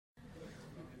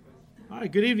Hi,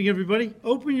 good evening, everybody.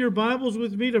 Open your Bibles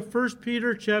with me to 1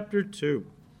 Peter chapter 2.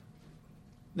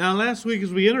 Now, last week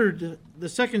as we entered the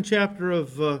second chapter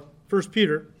of 1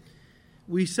 Peter,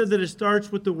 we said that it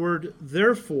starts with the word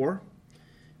therefore,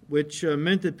 which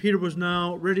meant that Peter was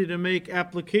now ready to make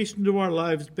application to our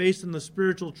lives based on the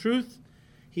spiritual truth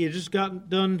he had just gotten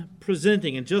done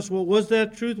presenting. And just what was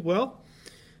that truth? Well,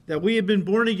 that we have been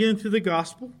born again through the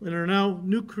gospel and are now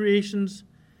new creations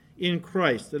in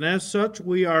Christ. And as such,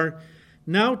 we are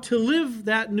now to live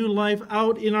that new life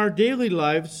out in our daily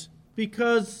lives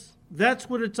because that's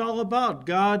what it's all about.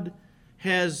 God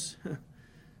has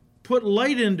put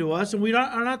light into us, and we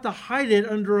are not to hide it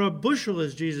under a bushel,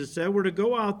 as Jesus said. We're to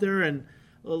go out there and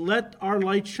let our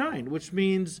light shine, which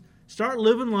means start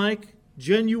living like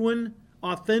genuine,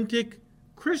 authentic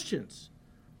Christians.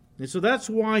 And so that's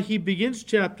why he begins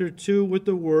chapter 2 with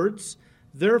the words,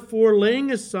 therefore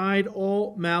laying aside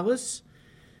all malice,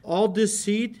 all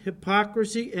deceit,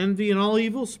 hypocrisy, envy, and all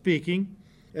evil speaking,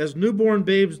 as newborn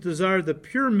babes desire the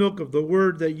pure milk of the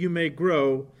word that you may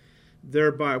grow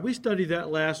thereby. We studied that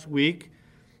last week.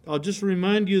 I'll just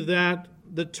remind you that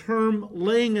the term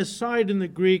laying aside in the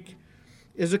Greek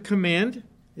is a command.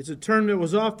 It's a term that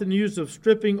was often used of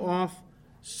stripping off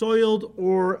soiled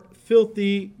or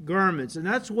filthy garments. And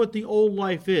that's what the old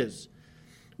life is.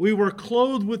 We were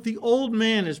clothed with the old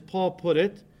man, as Paul put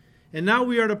it, and now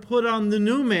we are to put on the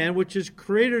new man, which is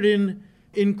created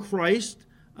in Christ.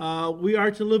 We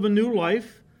are to live a new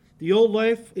life. The old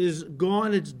life is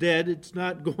gone. It's dead. It's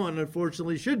not gone,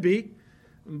 unfortunately. It should be.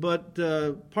 But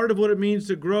part of what it means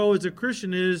to grow as a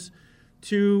Christian is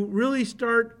to really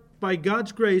start, by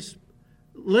God's grace,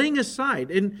 laying aside.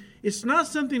 And it's not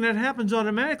something that happens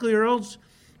automatically, or else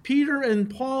Peter and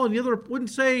Paul and the other wouldn't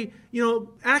say,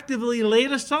 actively lay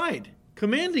it aside,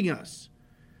 commanding us.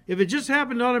 If it just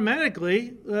happened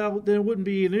automatically, then it wouldn't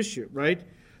be an issue, right?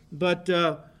 But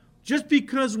just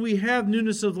because we have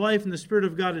newness of life and the Spirit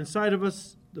of God inside of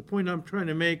us, the point I'm trying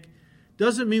to make,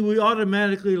 doesn't mean we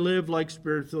automatically live like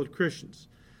Spirit-filled Christians.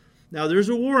 Now, there's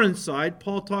a war inside.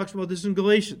 Paul talks about this in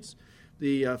Galatians.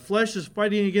 The flesh is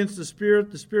fighting against the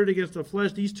Spirit against the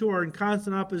flesh. These two are in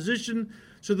constant opposition,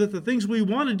 so that the things we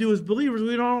want to do as believers,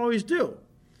 we don't always do.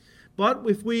 But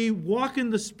if we walk in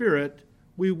the Spirit,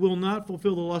 we will not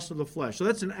fulfill the lust of the flesh. So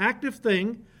that's an active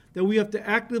thing that we have to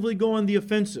actively go on the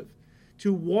offensive,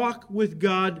 to walk with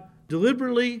God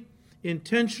deliberately,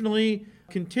 intentionally,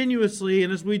 continuously,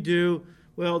 and as we do,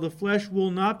 well, the flesh will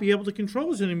not be able to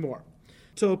control us anymore.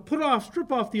 So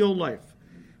strip off the old life,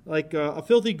 like a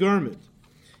filthy garment.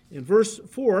 In verse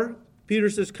 4, Peter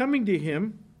says, coming to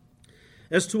him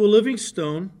as to a living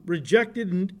stone,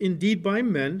 rejected indeed by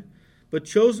men, but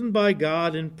chosen by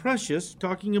God and precious,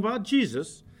 talking about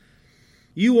Jesus,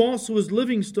 you also as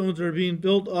living stones are being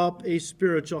built up a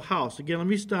spiritual house. Again, let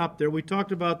me stop there. We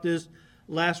talked about this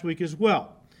last week as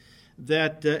well,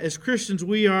 that as Christians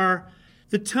we are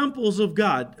the temples of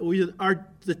God. We are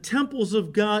the temples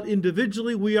of God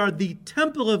individually. We are the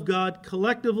temple of God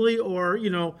collectively or,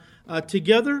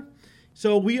 together.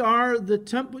 So we are the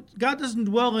temple. God doesn't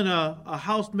dwell in a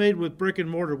house made with brick and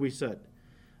mortar, we said.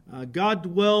 God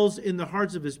dwells in the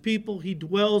hearts of his people. He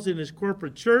dwells in his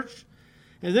corporate church.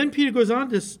 And then Peter goes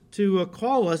on to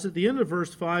call us at the end of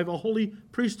verse 5 a holy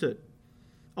priesthood.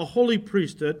 A holy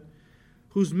priesthood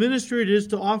whose ministry it is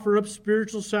to offer up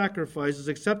spiritual sacrifices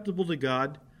acceptable to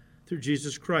God through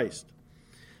Jesus Christ.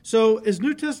 So as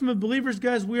New Testament believers,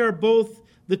 guys, we are both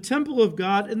the temple of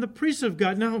God and the priests of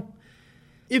God. Now,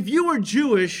 if you were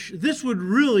Jewish, this would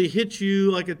really hit you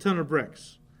like a ton of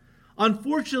bricks.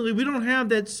 Unfortunately, we don't have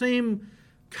that same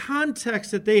context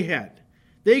that they had.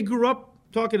 They grew up,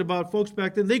 talking about folks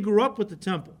back then, they grew up with the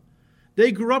temple.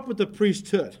 They grew up with the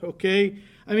priesthood, okay?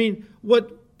 I mean,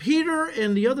 what Peter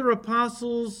and the other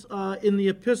apostles in the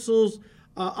epistles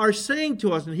are saying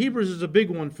to us, and Hebrews is a big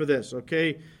one for this, okay?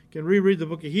 You can reread the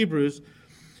book of Hebrews.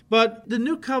 But the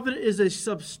new covenant is a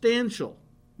substantial,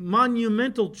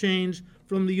 monumental change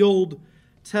from the Old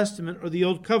Testament or the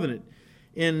Old Covenant.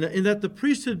 In that the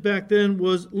priesthood back then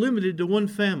was limited to one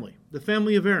family, the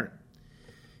family of Aaron.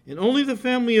 And only the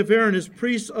family of Aaron, as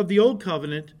priests of the Old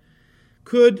Covenant,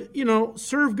 could,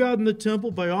 serve God in the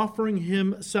temple by offering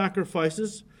him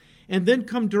sacrifices and then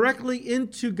come directly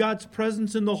into God's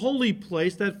presence in the holy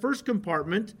place, that first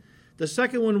compartment. The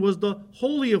second one was the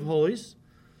Holy of Holies.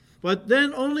 But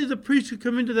then only the priest could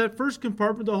come into that first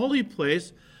compartment, the holy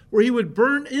place, where he would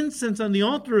burn incense on the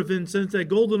altar of incense, that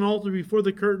golden altar before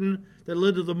the curtain that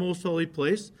led to the most holy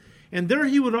place. And there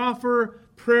he would offer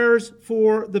prayers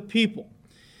for the people,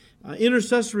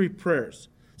 intercessory prayers.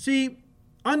 See,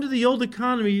 under the old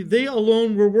economy, they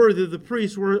alone were worthy, the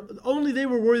priests were, only they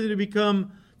were worthy to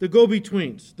become the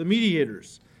go-betweens, the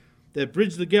mediators that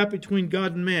bridge the gap between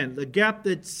God and man, the gap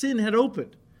that sin had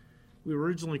opened. We were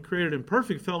originally created in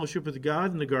perfect fellowship with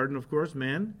God in the garden, of course,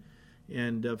 man.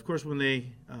 And, of course, when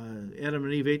Adam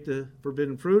and Eve ate the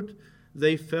forbidden fruit,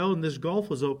 they fell and this gulf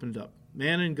was opened up.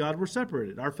 Man and God were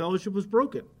separated. Our fellowship was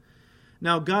broken.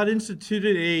 Now, God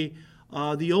instituted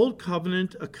the old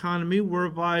covenant economy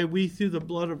whereby we, through the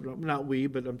blood of, not we,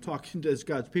 but I'm talking as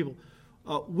God's people,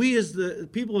 we as the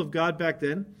people of God back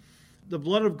then, the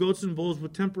blood of goats and bulls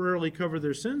would temporarily cover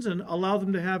their sins and allow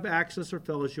them to have access or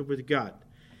fellowship with God.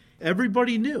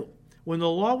 Everybody knew. When the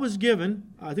law was given,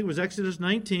 I think it was Exodus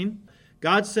 19,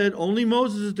 God said only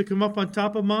Moses is to come up on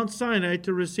top of Mount Sinai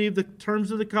to receive the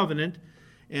terms of the covenant,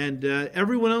 and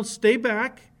everyone else stay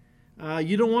back.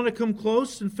 You don't want to come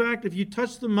close. In fact, if you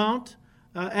touch the mount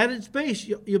at its base,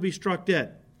 you'll be struck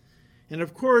dead. And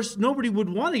of course, nobody would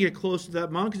want to get close to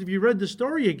that mount, because if you read the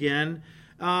story again,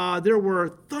 there were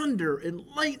thunder and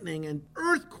lightning and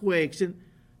earthquakes, and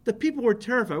the people were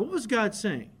terrified. What was God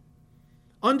saying?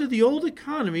 Under the old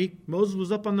economy, Moses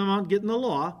was up on the mount getting the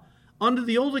law. Under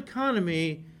the old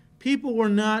economy, people were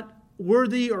not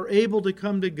worthy or able to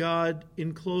come to God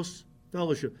in close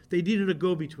fellowship. They needed a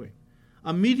go-between,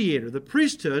 a mediator. The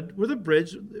priesthood were the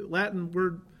bridge. The Latin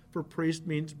word for priest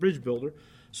means bridge builder.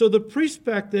 So the priests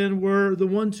back then were the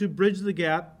ones who bridged the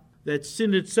gap that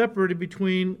sin had separated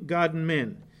between God and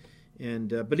men.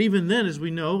 But even then, as we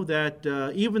know,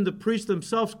 that even the priests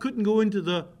themselves couldn't go into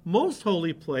the most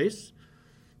holy place,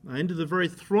 into the very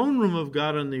throne room of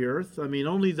God on the earth. I mean,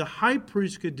 only the high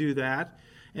priest could do that,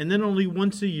 and then only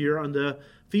once a year on the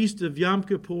feast of Yom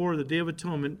Kippur, the Day of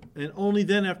Atonement, and only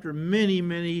then after many,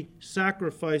 many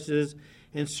sacrifices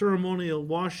and ceremonial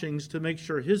washings to make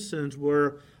sure his sins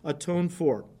were atoned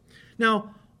for.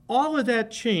 Now, all of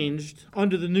that changed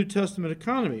under the New Testament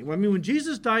economy. I mean, when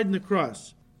Jesus died on the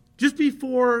cross, just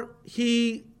before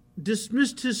he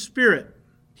dismissed his spirit,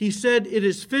 he said, "It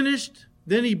is finished."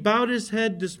 Then he bowed his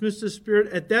head, dismissed his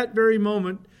spirit. At that very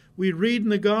moment, we read in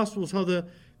the Gospels how the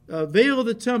veil of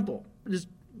the temple, this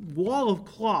wall of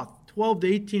cloth, 12 to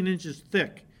 18 inches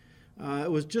thick,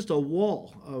 it was just a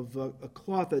wall of a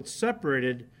cloth that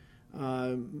separated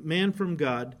man from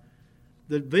God.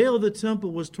 The veil of the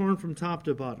temple was torn from top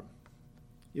to bottom.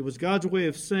 It was God's way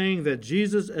of saying that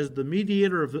Jesus, as the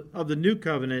mediator of the new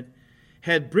covenant,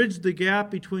 had bridged the gap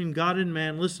between God and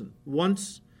man, listen,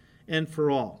 once and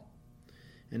for all.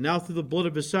 And now through the blood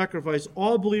of his sacrifice,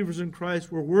 all believers in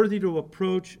Christ were worthy to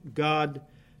approach God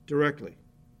directly.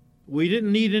 We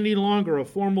didn't need any longer a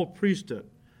formal priesthood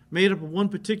made up of one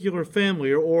particular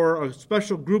family or a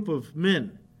special group of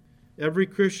men. Every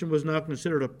Christian was now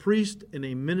considered a priest and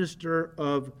a minister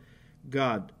of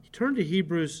God. Turn to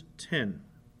Hebrews 10.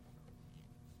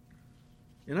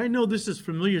 And I know this is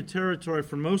familiar territory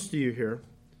for most of you here,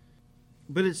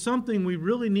 but it's something we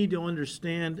really need to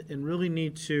understand and really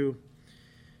need to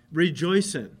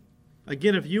rejoice in.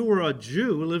 Again, if you were a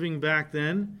Jew living back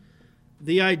then,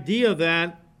 the idea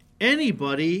that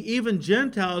anybody, even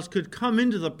Gentiles, could come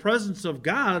into the presence of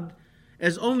God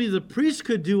as only the priests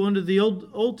could do under the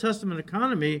Old Testament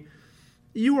economy,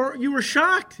 you were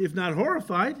shocked, if not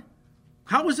horrified.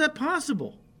 How was that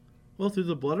possible? Well, through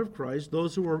the blood of Christ,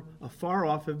 those who were afar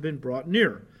off have been brought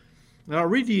near. Now, I'll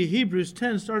read to you Hebrews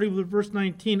 10, starting with verse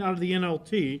 19 out of the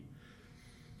NLT,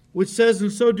 which says,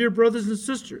 "And so, dear brothers and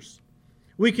sisters,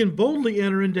 we can boldly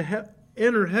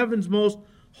enter heaven's most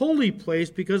holy place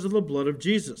because of the blood of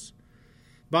Jesus.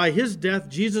 By his death,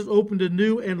 Jesus opened a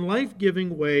new and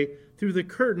life-giving way through the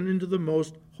curtain into the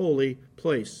most holy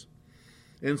place.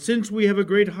 And since we have a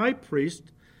great high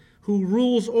priest who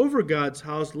rules over God's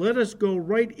house, let us go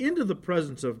right into the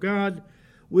presence of God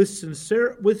with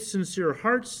sincere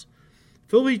hearts,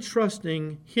 fully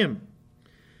trusting him.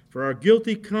 For our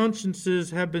guilty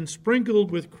consciences have been sprinkled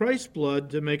with Christ's blood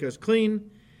to make us clean,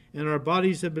 and our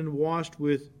bodies have been washed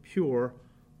with pure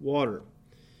water."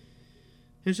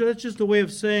 And so that's just a way of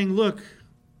saying, look,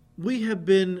 we have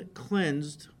been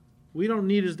cleansed. We don't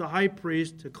need, as the high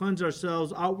priest, to cleanse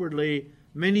ourselves outwardly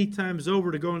many times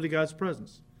over to go into God's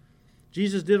presence.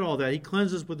 Jesus did all that. He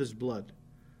cleansed us with his blood.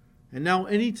 And now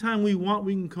anytime we want,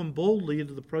 we can come boldly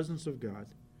into the presence of God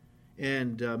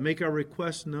and make our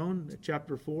requests known.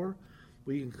 Chapter 4,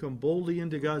 we can come boldly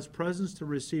into God's presence to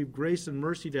receive grace and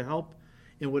mercy to help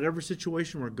in whatever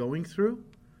situation we're going through.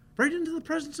 Right into the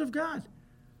presence of God.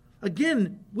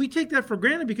 Again, we take that for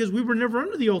granted because we were never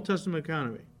under the Old Testament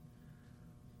economy.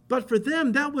 But for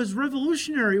them, that was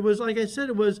revolutionary. It was, like I said,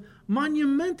 it was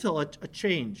monumental, a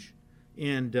change.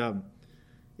 And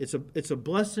it's a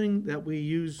blessing that we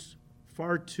use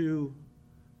far too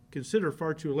consider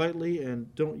far too lightly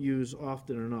and don't use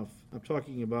often enough. I'm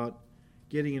talking about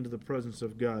getting into the presence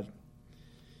of God.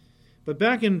 But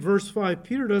back in verse 5,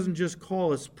 Peter doesn't just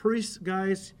call us priests,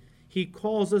 guys. He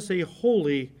calls us a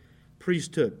holy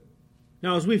priesthood.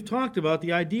 Now, as we've talked about,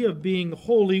 the idea of being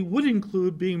holy would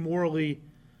include being morally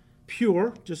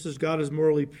pure, just as God is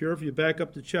morally pure. If you back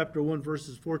up to chapter 1,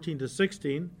 verses 14 to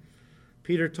 16,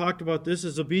 Peter talked about this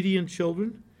as obedient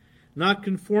children, not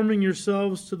conforming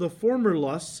yourselves to the former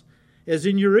lusts, as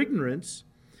in your ignorance,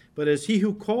 but as he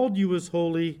who called you is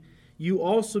holy, you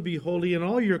also be holy in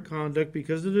all your conduct,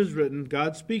 because it is written,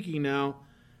 God speaking now,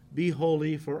 be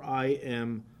holy, for I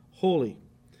am holy.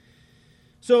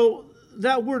 So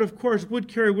that word, of course, would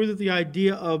carry with it the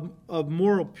idea of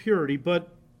moral purity, but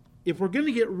if we're going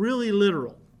to get really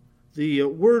literal, the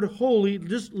word holy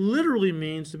just literally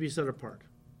means to be set apart,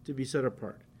 to be set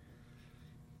apart.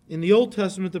 In the Old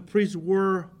Testament, the priests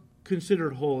were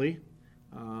considered holy.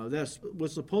 That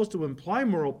was supposed to imply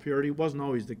moral purity. It wasn't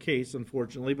always the case,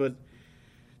 unfortunately,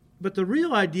 but the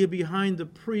real idea behind the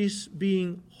priests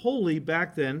being holy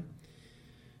back then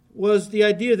was the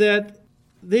idea that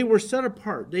they were set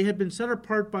apart. They had been set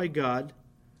apart by God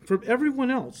from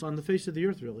everyone else on the face of the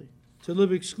earth, really, to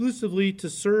live exclusively to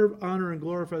serve, honor, and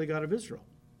glorify the God of Israel.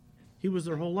 He was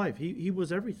their whole life. He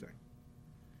was everything.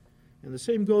 And the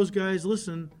same goes, guys,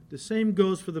 listen, the same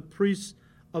goes for the priests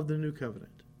of the new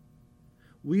covenant.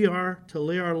 We are to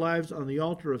lay our lives on the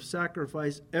altar of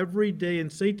sacrifice every day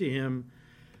and say to him,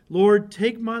 Lord,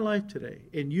 take my life today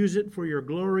and use it for your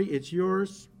glory. It's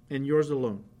yours and yours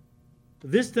alone.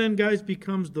 This then, guys,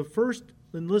 becomes the first,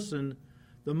 and listen,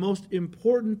 the most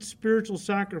important spiritual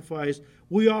sacrifice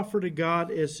we offer to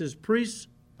God as his priests,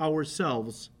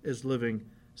 ourselves as living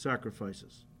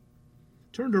sacrifices.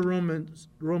 Turn to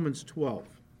Romans 12.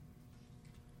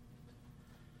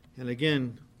 And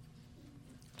again,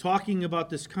 talking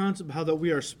about this concept, how that we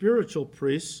are spiritual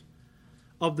priests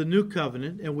of the new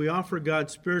covenant, and we offer God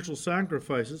spiritual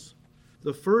sacrifices.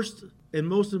 The first and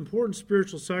most important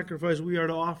spiritual sacrifice we are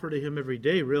to offer to him every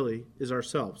day, really, is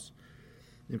ourselves.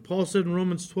 And Paul said in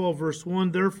Romans 12, verse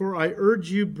 1, Therefore I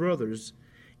urge you, brothers,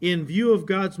 in view of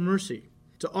God's mercy,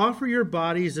 to offer your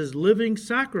bodies as living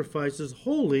sacrifices,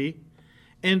 holy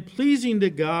and pleasing to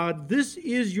God. This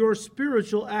is your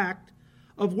spiritual act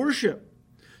of worship.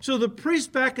 So the priests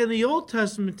back in the Old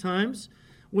Testament times,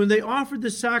 when they offered the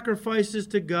sacrifices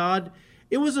to God,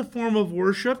 it was a form of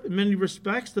worship in many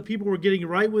respects. The people were getting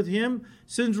right with him.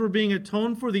 Sins were being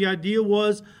atoned for. The idea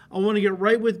was, I want to get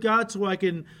right with God so I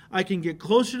can get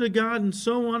closer to God and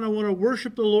so on. I want to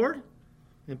worship the Lord.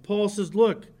 And Paul says,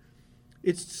 look,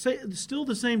 it's still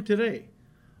the same today.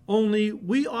 Only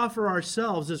we offer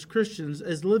ourselves as Christians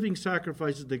as living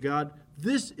sacrifices to God.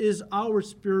 This is our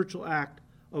spiritual act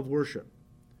of worship.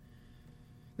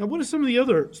 Now, what are some of the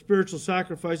other spiritual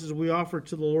sacrifices we offer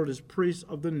to the Lord as priests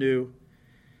of the new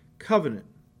covenant?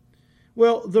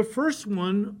 Well, the first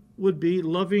one would be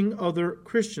loving other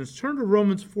Christians. Turn to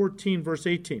Romans 14, verse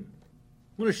 18.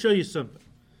 I want to show you something.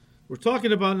 We're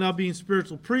talking about now being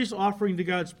spiritual priests, offering to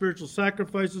God spiritual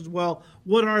sacrifices. Well,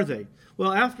 what are they?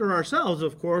 Well, after ourselves,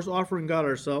 of course, offering God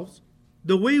ourselves.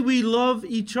 The way we love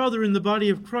each other in the body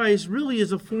of Christ really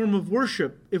is a form of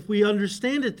worship, if we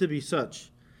understand it to be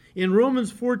such. In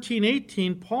Romans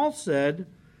 14:18, Paul said,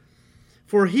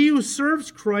 For he who serves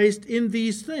Christ in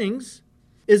these things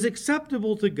is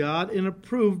acceptable to God and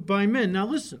approved by men. Now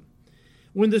listen,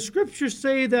 when the scriptures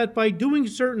say that by doing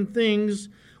certain things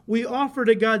we offer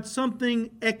to God something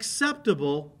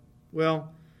acceptable,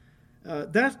 well,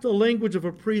 that's the language of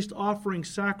a priest offering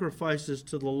sacrifices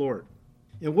to the Lord.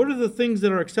 And what are the things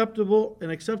that are acceptable,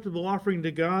 an acceptable offering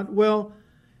to God? Well,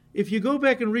 if you go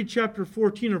back and read chapter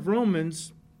 14 of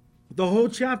Romans, the whole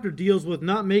chapter deals with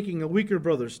not making a weaker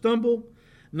brother stumble,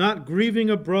 not grieving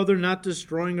a brother, not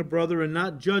destroying a brother, and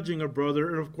not judging a brother.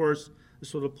 And of course,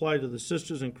 this would apply to the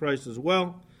sisters in Christ as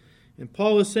well. And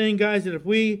Paul is saying, guys, that if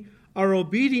we are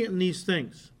obedient in these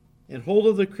things and hold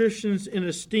other Christians in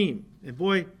esteem, and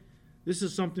boy, this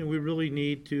is something we really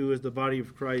need to, as the body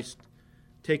of Christ,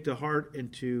 take to heart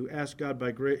and to ask God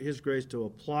by his grace to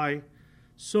apply.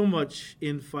 So much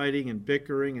infighting and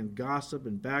bickering and gossip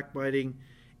and backbiting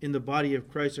in the body of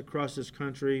Christ across this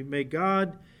country. May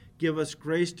God give us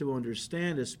grace to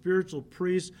understand as spiritual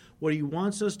priests what he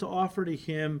wants us to offer to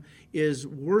him is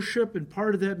worship, and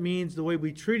part of that means the way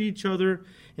we treat each other.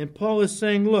 And Paul is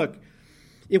saying, look,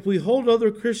 if we hold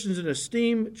other Christians in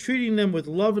esteem, treating them with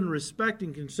love and respect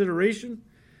and consideration,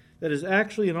 that is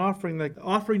actually an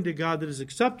offering to God that is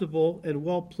acceptable and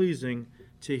well-pleasing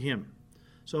to him.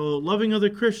 So loving other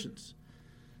Christians.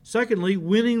 Secondly,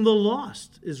 winning the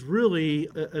lost is really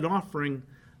an offering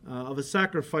of a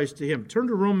sacrifice to him. Turn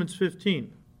to Romans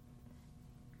 15.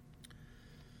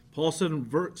 Paul said,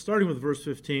 starting with verse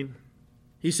 15,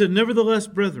 he said, "Nevertheless,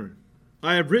 brethren,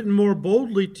 I have written more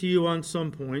boldly to you on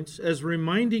some points, as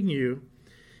reminding you,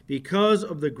 because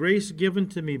of the grace given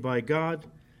to me by God,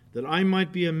 that I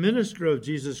might be a minister of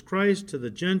Jesus Christ to the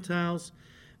Gentiles,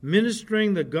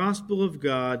 ministering the gospel of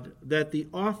God, that the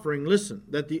offering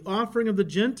of the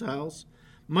Gentiles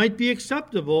might be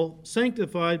acceptable,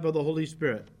 sanctified by the Holy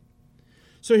Spirit."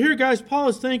 So here, guys, Paul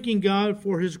is thanking God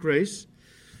for his grace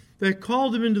that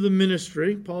called him into the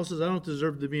ministry. Paul says, I don't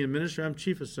deserve to be a minister. I'm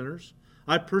chief of sinners.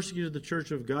 I persecuted the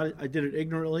church of God. I did it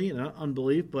ignorantly and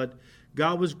unbelief, but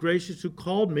God was gracious who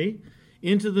called me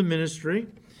into the ministry.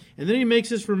 And then he makes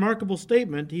this remarkable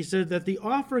statement. He said that the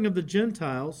offering of the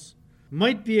Gentiles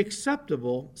might be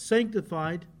acceptable,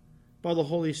 sanctified by the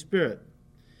Holy Spirit.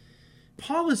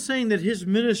 Paul is saying that his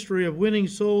ministry of winning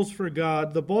souls for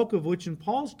God, the bulk of which in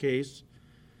Paul's case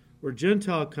were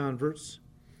Gentile converts,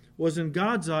 was in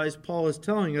God's eyes, Paul is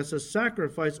telling us, a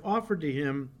sacrifice offered to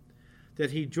him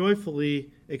that he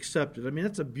joyfully accepted. I mean,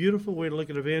 that's a beautiful way to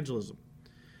look at evangelism.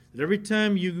 That every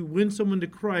time you win someone to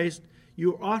Christ,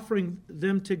 you're offering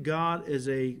them to God as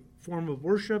a form of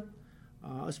worship,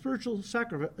 a spiritual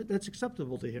sacrifice that's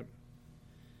acceptable to him.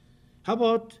 How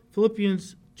about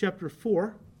Philippians chapter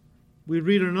 4? We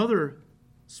read another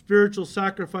spiritual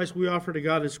sacrifice we offer to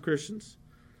God as Christians,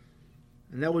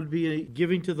 and that would be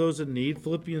giving to those in need.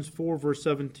 Philippians 4, verse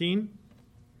 17.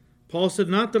 Paul said,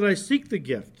 "Not that I seek the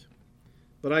gift,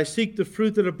 but I seek the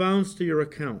fruit that abounds to your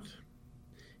account.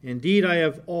 Indeed, I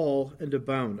have all and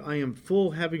abound. I am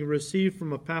full, having received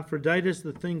from Epaphroditus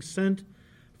the things sent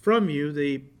from you."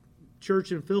 The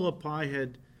church in Philippi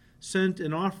had sent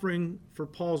an offering for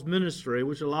Paul's ministry,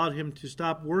 which allowed him to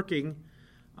stop working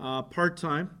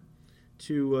part-time,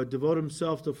 to devote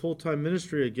himself to full-time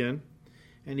ministry again.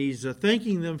 And he's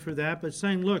thanking them for that, but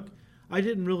saying, look, I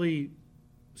didn't really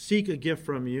seek a gift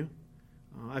from you.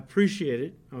 I appreciate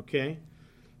it, okay?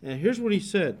 And here's what he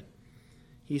said.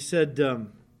 He said,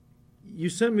 you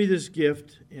sent me this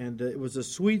gift, and it was a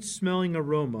sweet-smelling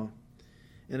aroma,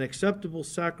 an acceptable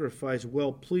sacrifice,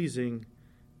 well-pleasing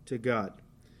to God.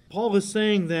 Paul is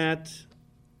saying that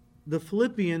the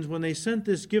Philippians, when they sent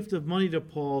this gift of money to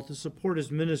Paul to support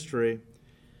his ministry,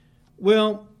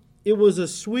 well, it was a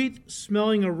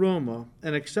sweet-smelling aroma,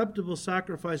 an acceptable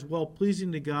sacrifice,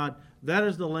 well-pleasing to God. That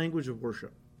is the language of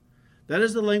worship. That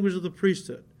is the language of the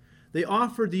priesthood. They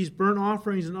offered these burnt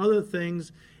offerings and other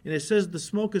things, and it says the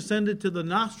smoke ascended to the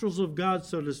nostrils of God,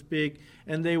 so to speak,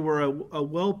 and they were a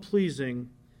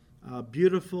well-pleasing,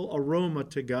 beautiful aroma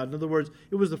to God. In other words,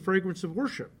 it was the fragrance of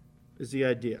worship, is the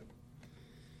idea.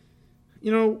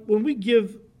 You know, when we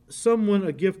give someone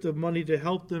a gift of money to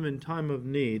help them in time of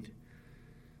need,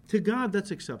 to God, that's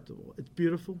acceptable. It's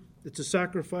beautiful. It's a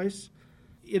sacrifice.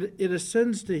 It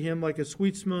ascends to him like a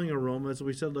sweet-smelling aroma, as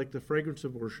we said, like the fragrance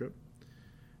of worship.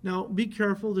 Now, be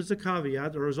careful. There's a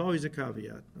caveat. There is always a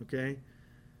caveat, okay?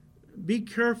 Be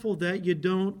careful that you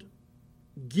don't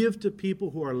give to people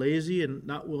who are lazy and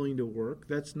not willing to work.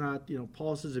 That's not,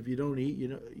 Paul says if you don't eat,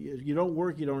 you don't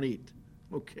work, you don't eat,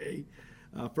 okay?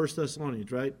 1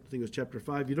 Thessalonians, right? I think it was chapter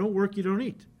 5. You don't work, you don't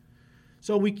eat.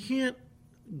 So we can't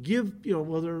give,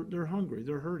 well, they're hungry,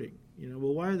 they're hurting.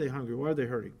 Well, why are they hungry? Why are they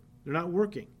hurting? They're not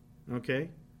working, okay?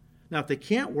 Now, if they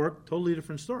can't work, totally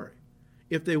different story.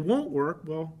 If they won't work,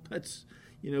 well, that's,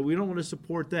 we don't want to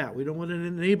support that. We don't want to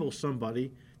enable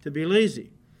somebody to be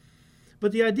lazy.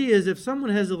 But the idea is if someone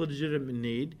has a legitimate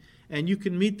need and you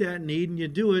can meet that need and you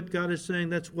do it, God is saying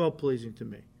that's well-pleasing to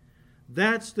me.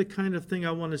 That's the kind of thing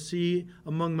I want to see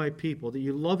among my people, that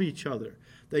you love each other,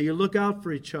 that you look out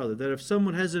for each other, that if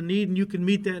someone has a need and you can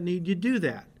meet that need, you do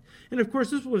that. And of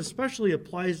course, this would especially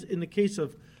applies in the case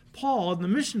of Paul in the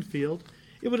mission field.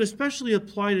 It would especially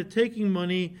apply to taking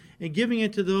money and giving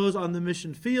it to those on the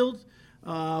mission field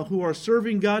who are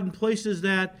serving God in places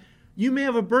that you may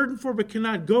have a burden for but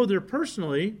cannot go there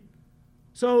personally.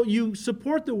 So you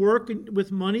support the work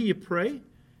with money, you pray,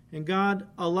 and God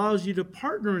allows you to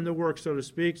partner in the work, so to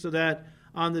speak, so that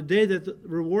on the day that the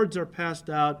rewards are passed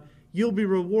out, you'll be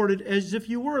rewarded as if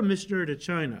you were a missionary to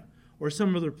China or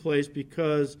some other place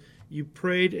because you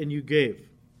prayed and you gave.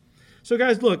 So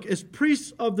guys, look, as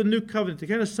priests of the new covenant, to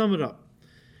kind of sum it up,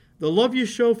 the love you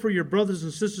show for your brothers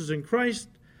and sisters in Christ,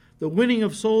 the winning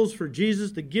of souls for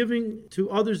Jesus, the giving to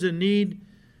others in need,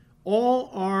 all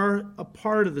are a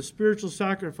part of the spiritual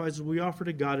sacrifices we offer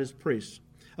to God as priests.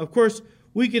 Of course,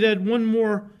 we could add one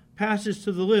more passage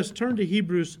to the list. Turn to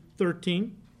Hebrews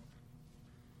 13.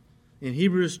 In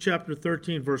Hebrews chapter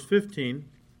 13, verse 15,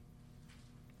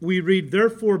 we read,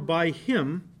 "Therefore by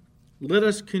him let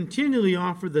us continually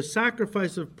offer the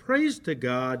sacrifice of praise to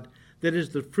God, that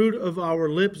is the fruit of our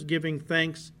lips, giving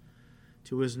thanks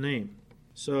to his name.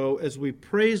 So as we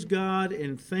praise God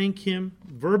and thank him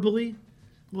verbally,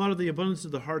 a lot of the abundance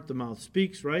of the heart, the mouth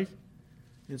speaks, right?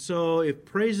 And so if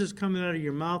praise is coming out of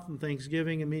your mouth and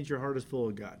thanksgiving, it means your heart is full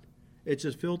of God. It's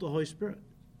just filled with the Holy Spirit,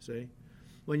 see?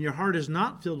 When your heart is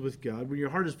not filled with God, when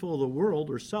your heart is full of the world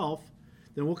or self,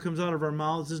 then what comes out of our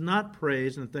mouths is not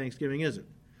praise and thanksgiving, is it?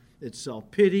 It's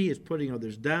self-pity, it's putting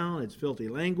others down, it's filthy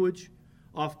language,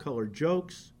 off-color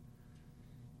jokes.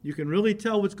 You can really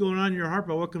tell what's going on in your heart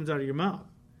by what comes out of your mouth.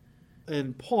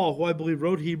 And Paul, who I believe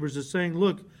wrote Hebrews, is saying,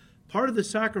 look, part of the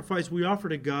sacrifice we offer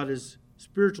to God as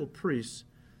spiritual priests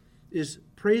is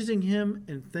praising him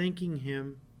and thanking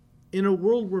him in a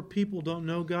world where people don't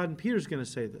know God. And Peter's going to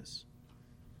say this.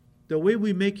 The way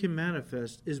we make him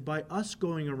manifest is by us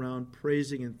going around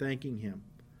praising and thanking him,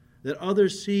 that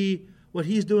others see what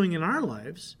he's doing in our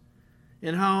lives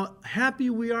and how happy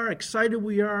we are, excited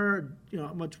we are,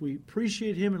 how much we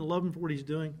appreciate him and love him for what he's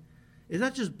doing. If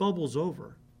that just bubbles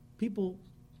over, people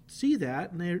see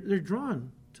that and they're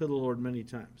drawn to the Lord many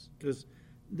times because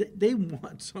they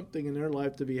want something in their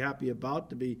life to be happy about,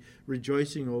 to be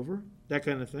rejoicing over, that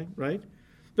kind of thing, right?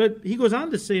 But he goes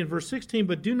on to say in verse 16,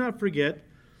 but do not forget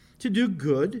to do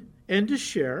good and to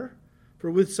share, for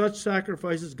with such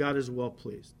sacrifices God is well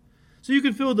pleased. So you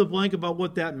can fill the blank about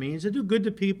what that means. To do good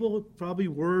to people, probably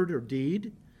word or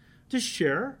deed. To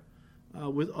share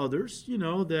with others,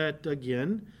 that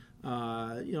again,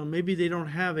 maybe they don't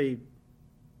have a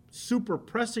super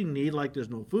pressing need like there's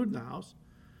no food in the house.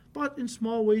 But in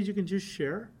small ways you can just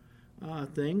share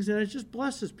things, and it just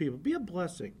blesses people. Be a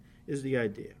blessing is the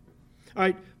idea. All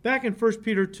right, back in 1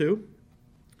 Peter 2,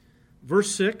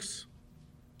 verse 6,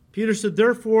 Peter said,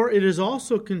 therefore it is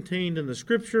also contained in the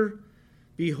Scripture,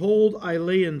 behold, I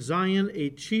lay in Zion a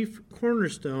chief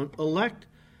cornerstone, elect,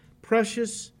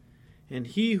 precious, and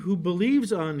he who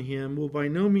believes on him will by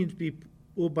no means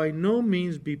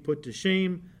be put to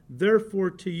shame. Therefore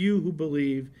to you who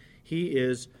believe, he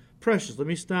is precious. Let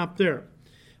me stop there.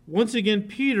 Once again,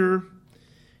 Peter,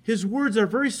 his words are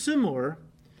very similar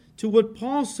to what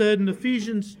Paul said in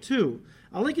Ephesians 2.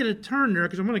 I'd like you to turn there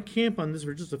because I'm going to camp on this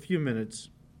for just a few minutes.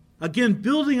 Again,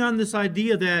 building on this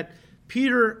idea that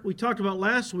Peter, we talked about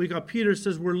last week, how Peter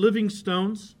says we're living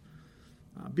stones,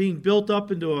 being built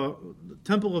up into a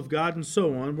temple of God and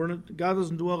so on. God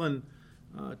doesn't dwell in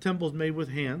temples made with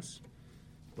hands,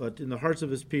 but in the hearts of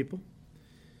his people.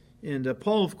 And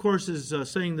Paul, of course, is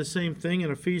saying the same thing in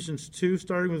Ephesians 2,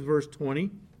 starting with verse 20.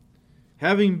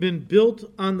 Having been built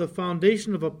on the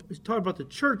foundation of he's talking about the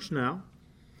church now.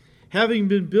 Having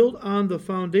been built on the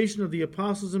foundation of the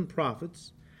apostles and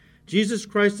prophets, Jesus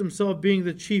Christ himself being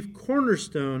the chief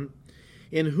cornerstone,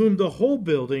 in whom the whole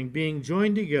building, being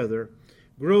joined together,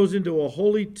 grows into a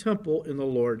holy temple in the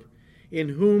Lord, in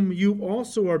whom you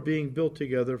also are being built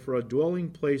together for a dwelling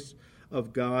place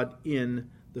of God in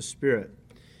the Spirit.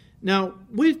 Now,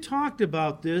 we've talked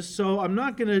about this, so I'm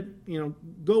not going to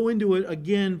go into it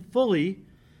again fully,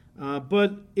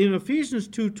 but in Ephesians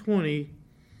 2:20,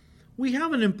 we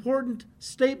have an important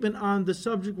statement on the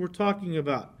subject we're talking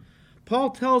about.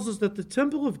 Paul tells us that the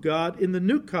temple of God in the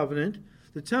New Covenant,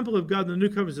 the temple of God in the New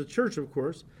Covenant is the church, of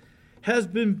course, has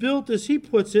been built, as he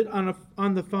puts it,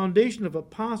 on the foundation of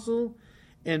apostles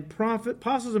and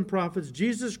prophets,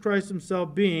 Jesus Christ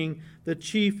himself being the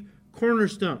chief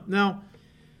cornerstone. Now,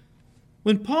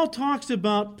 when Paul talks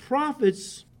about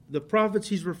prophets, the prophets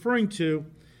he's referring to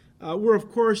were,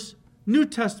 of course, New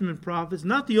Testament prophets,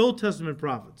 not the Old Testament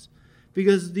prophets,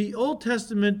 because the Old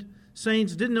Testament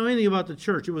saints didn't know anything about the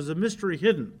church. It was a mystery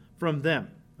hidden from them,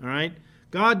 all right?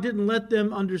 God didn't let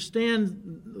them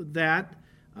understand that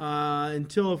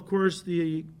until, of course,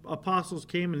 the apostles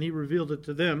came and he revealed it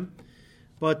to them.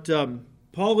 But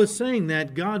Paul is saying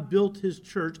that God built his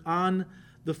church on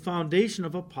the foundation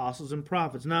of apostles and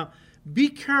prophets. Now, be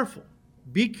careful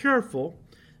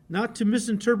not to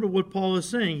misinterpret what Paul is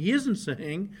saying. He isn't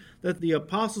saying that the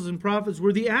apostles and prophets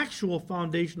were the actual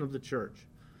foundation of the church,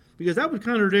 because that would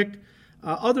contradict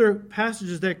other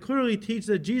passages that clearly teach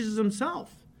that Jesus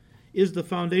himself is the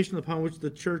foundation upon which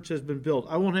the church has been built.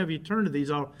 I won't have you turn to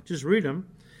these. I'll just read them.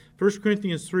 1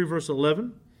 Corinthians 3, verse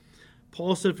 11.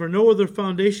 Paul said, for no other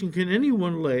foundation can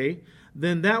anyone lay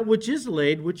than that which is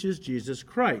laid, which is Jesus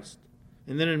Christ.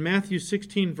 And then in Matthew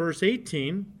 16, verse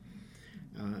 18,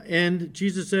 and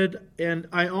Jesus said, and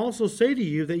I also say to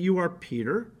you that you are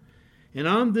Peter, and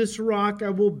on this rock I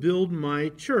will build my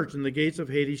church, and the gates of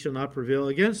Hades shall not prevail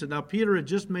against it. Now, Peter had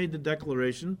just made the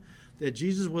declaration that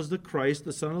Jesus was the Christ,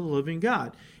 the Son of the living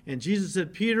God. And Jesus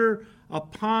said, Peter,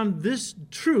 upon this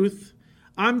truth,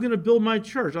 I'm going to build my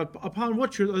church. Upon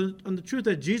what truth? On the truth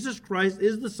that Jesus Christ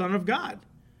is the Son of God.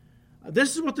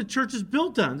 This is what the church is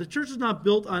built on. The church is not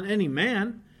built on any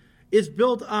man. It's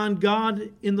built on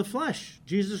God in the flesh,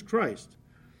 Jesus Christ.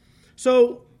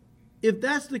 So, if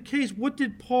that's the case, what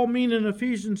did Paul mean in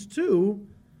Ephesians 2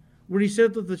 when he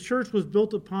said that the church was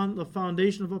built upon the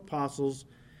foundation of apostles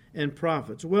and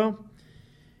prophets? Well,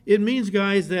 it means,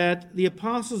 guys, that the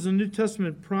apostles and New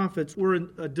Testament prophets were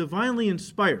divinely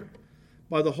inspired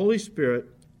by the Holy Spirit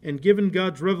and given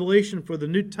God's revelation for the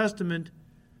New Testament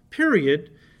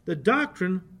period, the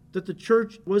doctrine that the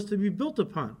church was to be built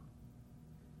upon.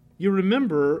 You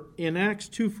remember in Acts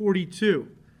 2:42,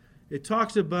 it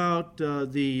talks about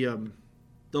the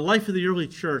life of the early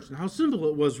church and how simple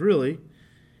it was, really.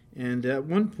 And at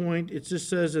one point, it just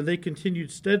says, and they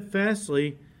continued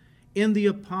steadfastly in the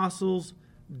apostles'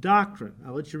 doctrine.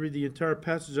 I'll let you read the entire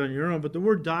passage on your own, but the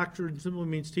word doctrine simply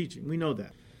means teaching. We know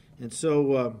that. And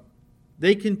so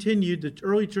they continued, the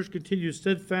early church continued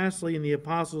steadfastly in the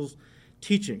apostles'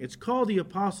 teaching. It's called the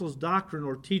apostles' doctrine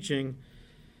or teaching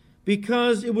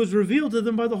because it was revealed to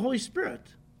them by the Holy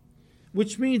Spirit,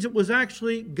 which means it was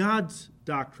actually God's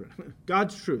doctrine,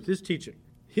 God's truth, His teaching.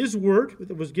 His word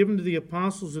that was given to the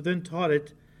apostles who then taught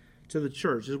it to the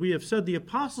church. As we have said, the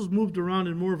apostles moved around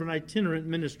in more of an itinerant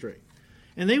ministry.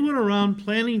 And they went around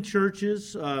planting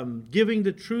churches, giving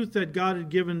the truth that God had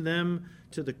given them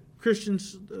to the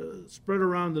Christians spread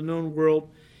around the known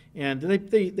world. And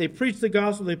they preached the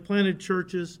gospel, they planted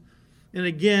churches. And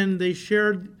again, they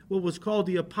shared what was called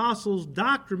the apostles'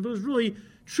 doctrine, but it was really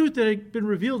truth that had been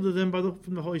revealed to them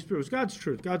from the Holy Spirit. It was God's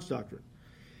truth, God's doctrine.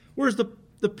 Whereas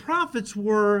the prophets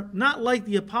were not like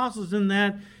the apostles in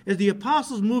that, as the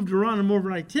apostles moved around in more of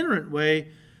an itinerant way,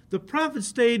 the prophets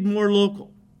stayed more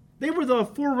local. They were the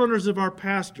forerunners of our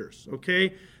pastors,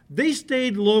 okay? They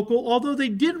stayed local, although they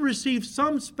did receive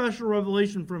some special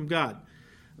revelation from God.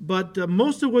 But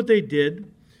most of what they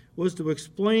did was to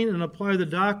explain and apply the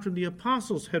doctrine the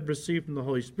apostles had received from the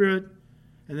Holy Spirit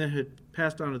and then had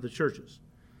passed on to the churches.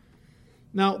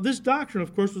 Now, this doctrine,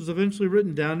 of course, was eventually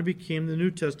written down and became the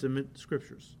New Testament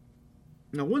scriptures.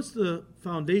 Now, once the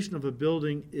foundation of a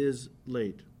building is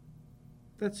laid,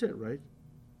 that's it, right?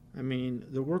 I mean,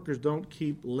 the workers don't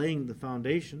keep laying the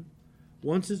foundation.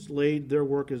 Once it's laid, their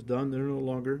work is done. They're no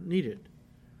longer needed.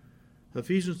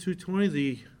 Ephesians 2:20,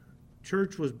 the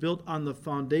church was built on the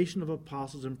foundation of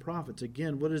apostles and prophets.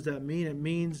 Again, what does that mean? It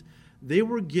means they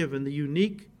were given the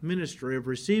unique ministry of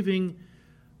receiving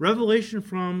revelation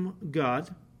from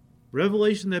God,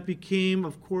 revelation that became,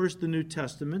 of course, the New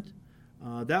Testament.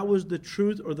 That was the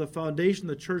truth or the foundation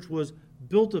the church was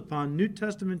built upon, New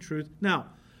Testament truth.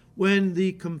 Now, when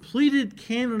the completed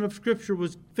canon of Scripture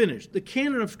was finished, the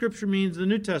canon of Scripture means the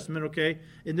New Testament, okay,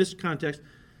 in this context.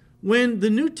 When the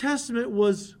New Testament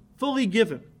was fully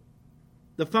given,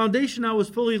 the foundation now was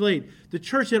fully laid, the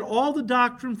church had all the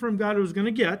doctrine from God it was going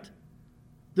to get,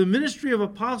 the ministry of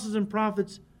apostles and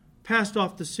prophets passed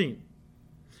off the scene.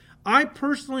 I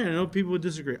personally, I know people would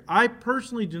disagree, I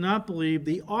personally do not believe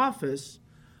the office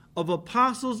of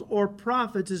apostles or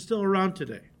prophets is still around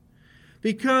today.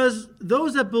 Because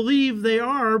those that believe they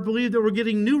are, believe that we're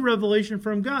getting new revelation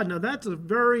from God. Now that's a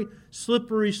very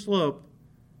slippery slope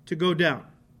to go down.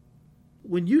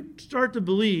 When you start to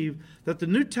believe that the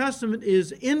New Testament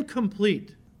is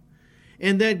incomplete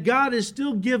and that God is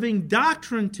still giving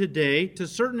doctrine today to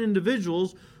certain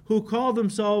individuals who call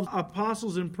themselves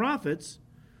apostles and prophets,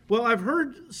 well, I've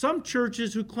heard some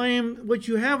churches who claim what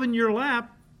you have in your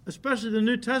lap, especially the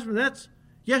New Testament, that's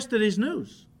yesterday's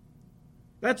news.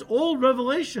 That's old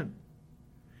revelation.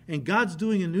 And God's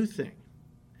doing a new thing.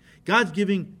 God's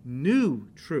giving new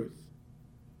truth.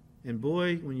 And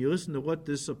boy, when you listen to what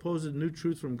this supposed new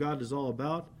truth from God is all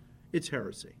about, it's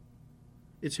heresy.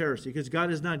 It's heresy because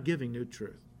God is not giving new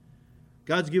truth.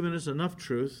 God's given us enough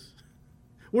truth.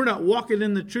 We're not walking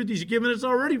in the truth He's given us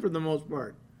already for the most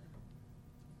part.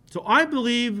 So I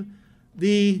believe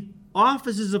the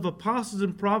offices of apostles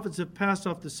and prophets have passed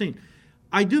off the scene.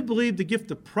 I do believe the gift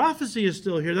of prophecy is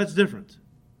still here. That's different.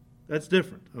 That's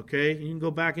different, okay? You can go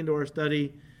back into our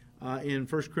study in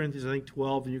 1 Corinthians, I think,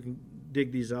 12, and you can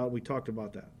dig these out. We talked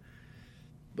about that.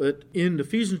 But in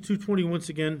Ephesians 2:20, once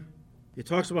again, it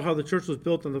talks about how the church was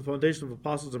built on the foundation of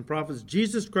apostles and prophets,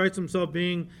 Jesus Christ Himself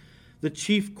being the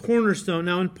chief cornerstone.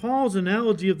 Now, in Paul's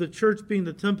analogy of the church being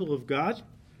the temple of God,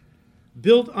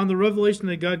 built on the revelation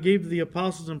that God gave to the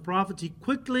apostles and prophets, he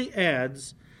quickly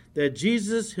adds that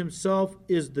Jesus Himself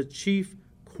is the chief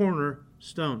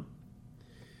cornerstone.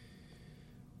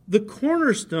 The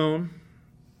cornerstone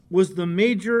was the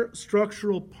major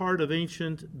structural part of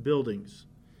ancient buildings.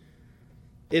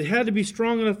 It had to be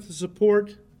strong enough to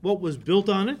support what was built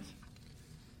on it,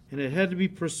 and it had to be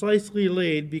precisely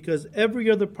laid because every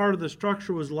other part of the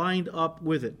structure was lined up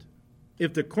with it.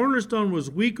 If the cornerstone was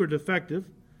weak or defective,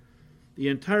 the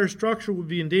entire structure would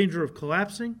be in danger of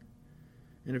collapsing,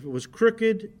 and if it was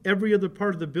crooked, every other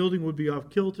part of the building would be off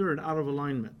kilter and out of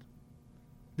alignment.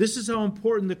 This is how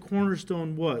important the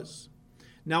cornerstone was.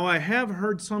 Now, I have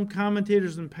heard some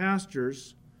commentators and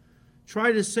pastors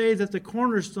try to say that the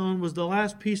cornerstone was the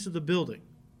last piece of the building,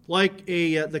 like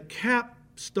the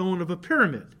capstone of a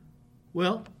pyramid.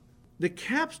 Well, the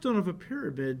capstone of a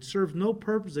pyramid serves no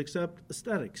purpose except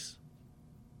aesthetics.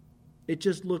 It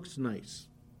just looks nice.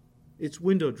 It's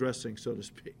window dressing, so to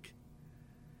speak.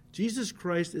 Jesus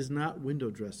Christ is not window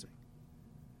dressing.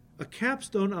 A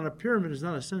capstone on a pyramid is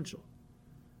not essential.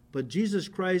 But Jesus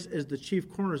Christ as the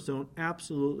chief cornerstone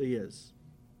absolutely is.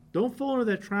 Don't fall into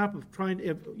that trap of trying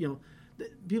to,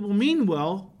 people mean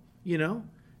well,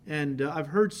 and I've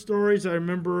heard stories. I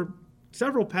remember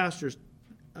several pastors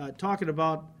talking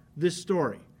about this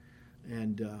story.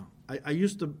 And I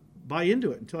used to buy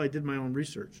into it until I did my own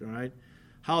research, all right?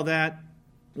 How that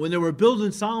when they were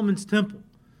building Solomon's temple,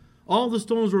 all the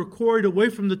stones were quarried away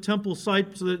from the temple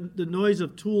site so that the noise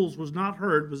of tools was not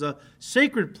heard. It was a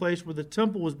sacred place where the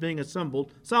temple was being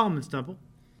assembled, Solomon's temple.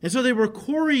 And so they were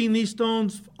quarrying these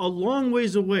stones a long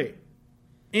ways away.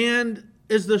 And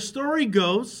as the story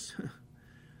goes,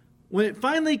 when it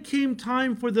finally came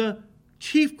time for the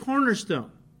chief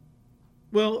cornerstone,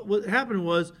 well, what happened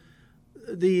was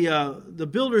the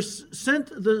builders sent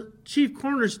the chief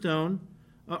cornerstone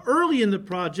early in the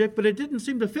project, but it didn't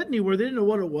seem to fit anywhere. They didn't know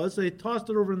what it was. They tossed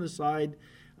it over on the side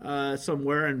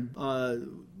somewhere, and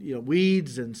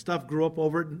weeds and stuff grew up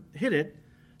over it and hit it.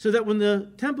 So that when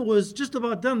the temple was just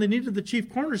about done, they needed the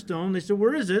chief cornerstone. They said,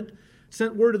 "Where is it?"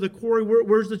 Sent word to the quarry,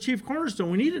 "Where's the chief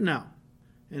cornerstone? We need it now."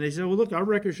 And they said, "Well, look, our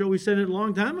records show we sent it a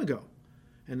long time ago."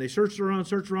 And they searched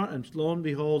around, and lo and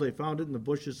behold, they found it in the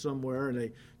bushes somewhere, and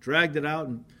they dragged it out,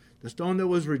 and the stone that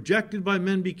was rejected by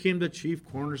men became the chief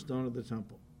cornerstone of the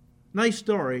temple. Nice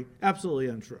story, absolutely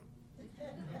untrue.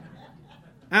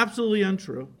 Absolutely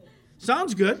untrue.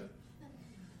 Sounds good.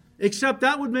 Except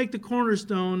that would make the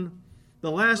cornerstone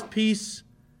the last piece,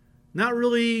 not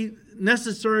really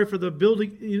necessary for the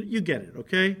building. You get it,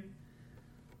 okay?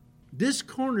 This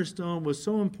cornerstone was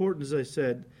so important, as I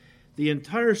said, the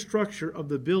entire structure of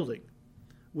the building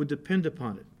would depend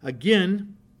upon it.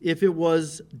 Again, if it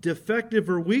was defective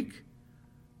or weak,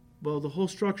 well, the whole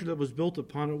structure that was built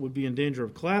upon it would be in danger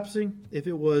of collapsing. If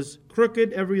it was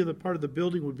crooked, every other part of the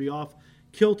building would be off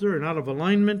kilter and out of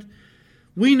alignment.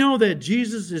 We know that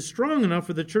Jesus is strong enough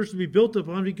for the church to be built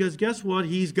upon because guess what?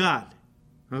 He's God.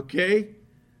 Okay?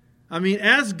 I mean,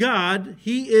 as God,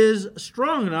 he is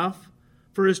strong enough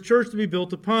for his church to be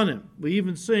built upon him. We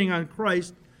even sing on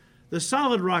Christ, "The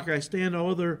solid rock I stand,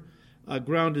 all other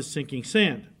ground is sinking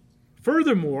sand."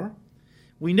 Furthermore,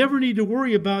 we never need to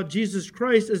worry about Jesus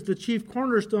Christ as the chief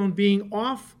cornerstone being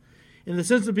off in the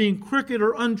sense of being crooked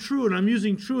or untrue. And I'm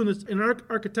using true in an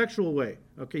architectural way.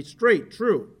 Okay, straight,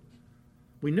 true.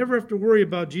 We never have to worry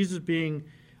about Jesus being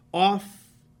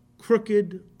off,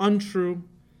 crooked, untrue.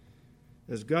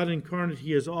 As God incarnate,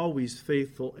 he is always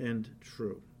faithful and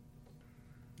true.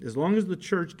 As long as the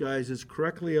church, guys, is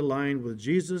correctly aligned with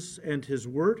Jesus and his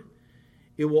word,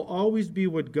 it will always be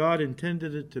what God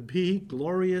intended it to be,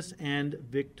 glorious and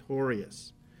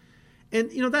victorious.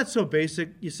 And, that's so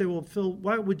basic. You say, well, Phil,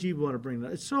 why would you want to bring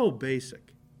that? It's so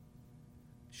basic.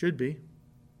 Should be.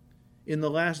 In the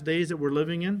last days that we're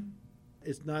living in,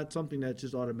 it's not something that's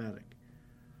just automatic.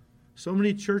 So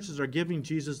many churches are giving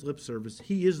Jesus lip service.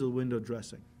 He is the window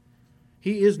dressing.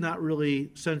 He is not really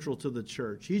central to the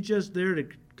church. He's just there to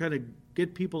kind of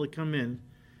get people to come in.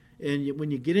 And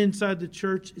when you get inside the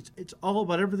church, it's all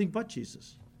about everything but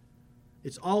Jesus.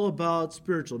 It's all about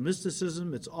spiritual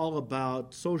mysticism. It's all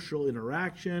about social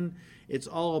interaction. It's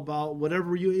all about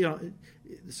whatever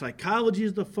psychology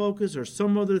is the focus or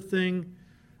some other thing.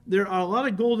 There are a lot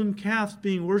of golden calves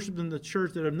being worshipped in the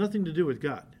church that have nothing to do with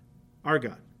God, our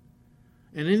God.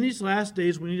 And in these last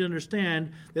days, we need to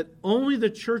understand that only the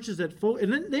churches that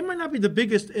and they might not be the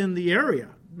biggest in the area,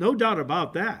 no doubt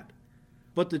about that.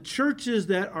 But the churches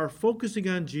that are focusing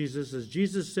on Jesus, as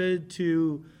Jesus said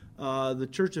to the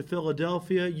church of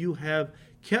Philadelphia, "You have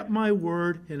kept my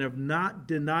word and have not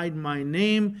denied my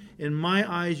name. In my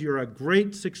eyes, you're a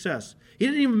great success." He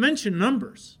didn't even mention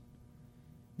numbers.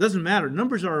 Doesn't matter.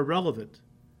 Numbers are irrelevant.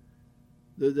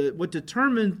 What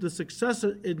determines the success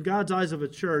in God's eyes of a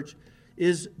church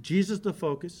is Jesus the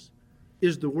focus?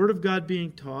 Is the word of God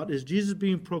being taught? Is Jesus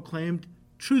being proclaimed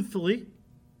truthfully?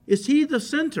 Is he the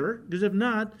center? Because if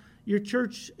not, your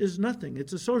church is nothing.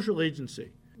 It's a social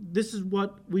agency. this is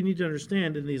what we need to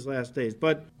understand in these last days.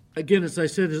 But again, as I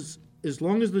said, as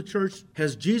long as the church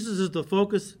has Jesus as the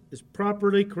focus, is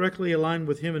properly, correctly aligned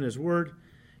with him and his word,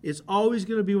 it's always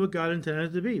going to be what God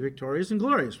intended it to be, victorious and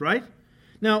glorious, right?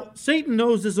 Now, Satan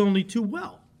knows this only too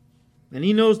well. And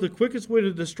he knows the quickest way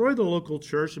to destroy the local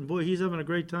church, and boy, he's having a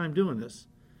great time doing this.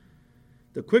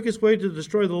 The quickest way to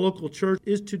destroy the local church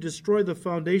is to destroy the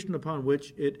foundation upon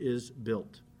which it is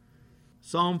built.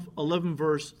 Psalm 11,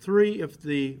 verse 3, if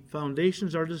the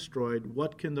foundations are destroyed,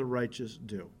 what can the righteous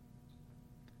do?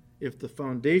 If the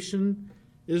foundation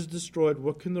is destroyed,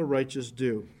 what can the righteous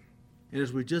do? And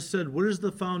as we just said, what is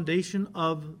the foundation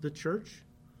of the church?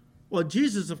 Well,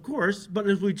 Jesus, of course, but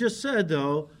as we just said,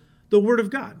 though, the Word of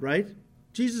God, right?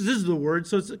 Jesus is the Word,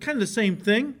 so it's kind of the same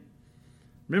thing.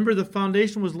 Remember, the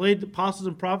foundation was laid, the apostles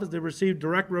and prophets, they received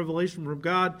direct revelation from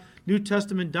God, New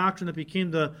Testament doctrine that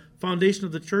became the foundation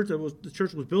of the church that the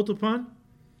church was built upon.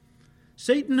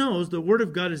 Satan knows the Word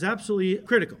of God is absolutely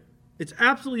critical. It's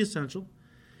absolutely essential.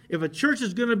 If a church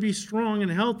is going to be strong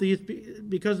and healthy, it's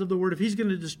because of the Word. If he's going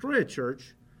to destroy a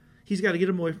church, he's got to get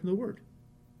them away from the Word.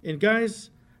 And guys,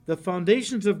 the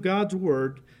foundations of God's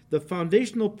Word, the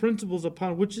foundational principles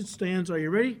upon which it stands, are you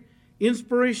ready?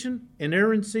 Inspiration,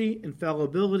 inerrancy,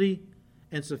 infallibility,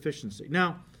 and sufficiency.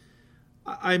 Now,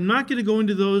 I'm not going to go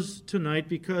into those tonight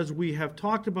because we have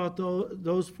talked about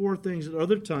those four things at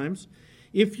other times.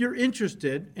 If you're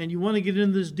interested and you want to get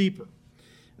into this deeper,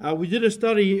 we did a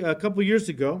study a couple years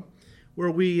ago where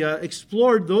we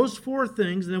explored those four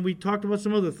things, and then we talked about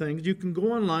some other things. You can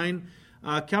go online,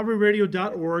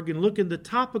 calvaryradio.org, and look in the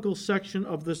topical section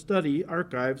of the study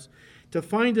archives to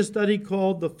find a study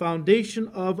called The Foundation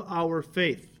of Our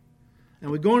Faith. And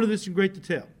we go into this in great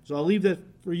detail, so I'll leave that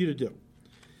for you to do.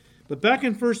 But back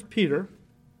in 1 Peter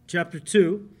chapter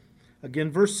 2,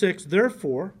 again, verse 6,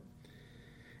 therefore,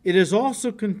 it is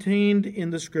also contained in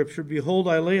the Scripture, behold,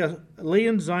 I lay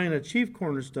in Zion a chief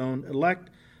cornerstone, elect,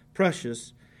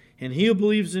 precious, and he who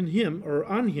believes in him, or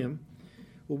on him,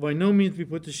 will by no means be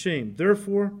put to shame.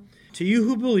 Therefore, to you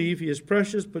who believe, he is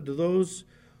precious, but to those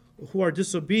who are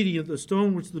disobedient, the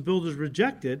stone which the builders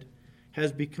rejected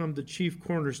has become the chief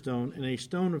cornerstone, and a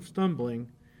stone of stumbling,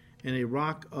 and a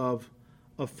rock of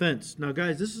offense. Now,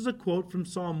 guys, this is a quote from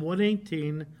Psalm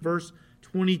 118, verse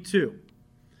 22,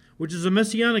 which is a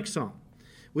messianic psalm,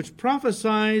 which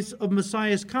prophesies of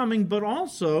Messiah's coming, but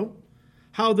also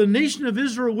how the nation of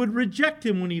Israel would reject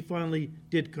him when he finally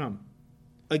did come.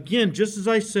 Again, just as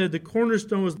I said, the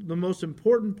cornerstone was the most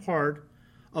important part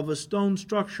of a stone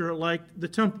structure like the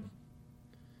temple.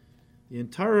 The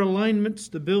entire alignment,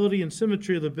 stability, and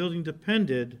symmetry of the building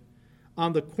depended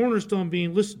on the cornerstone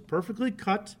being listed, perfectly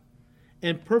cut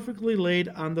and perfectly laid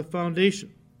on the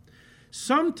foundation.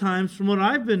 Sometimes, from what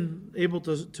I've been able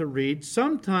to read,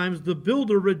 sometimes the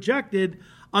builder rejected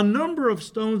a number of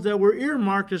stones that were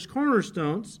earmarked as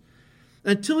cornerstones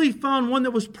until he found one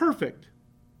that was perfect.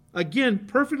 Again,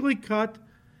 perfectly cut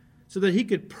so that he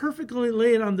could perfectly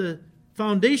lay it on the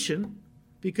foundation,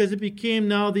 because it became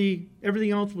now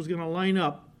everything else was going to line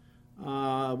up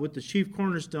with the chief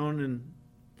cornerstone and,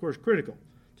 of course, critical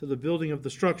to the building of the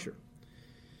structure.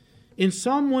 In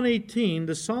Psalm 118,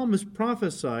 the psalmist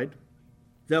prophesied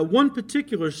that one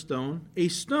particular stone, a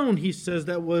stone, he says,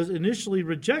 that was initially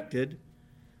rejected,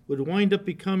 would wind up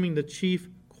becoming the chief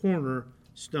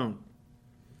cornerstone.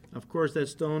 Of course, that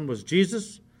stone was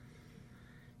Jesus.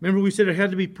 Remember we said it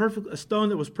had to be a stone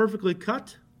that was perfectly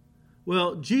cut?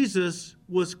 Well, Jesus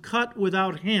was cut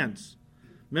without hands.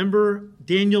 Remember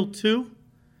Daniel 2?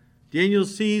 Daniel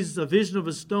sees a vision of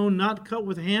a stone not cut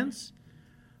with hands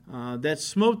that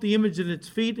smote the image in its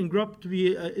feet and grew up to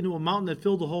be into a mountain that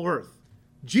filled the whole earth.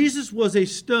 Jesus was a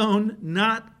stone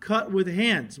not cut with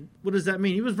hands. What does that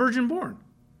mean? He was virgin born.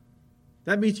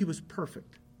 That means he was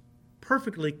perfect,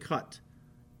 perfectly cut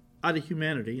out of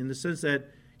humanity, in the sense that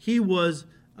he was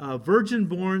virgin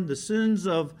born. The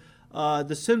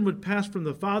sin would pass from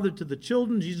the father to the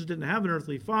children. Jesus didn't have an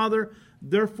earthly father.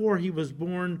 Therefore, he was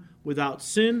born without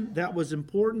sin. That was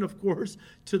important, of course,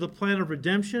 to the plan of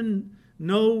redemption.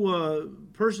 No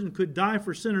person could die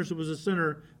for sinners who was a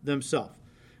sinner themselves.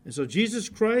 And so Jesus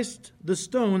Christ, the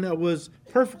stone that was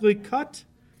perfectly cut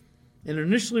and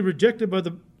initially rejected by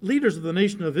the leaders of the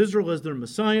nation of Israel as their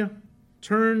Messiah,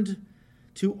 turned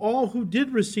to all who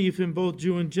did receive him, both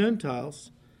Jew and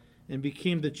Gentiles, and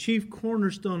became the chief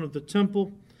cornerstone of the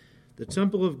temple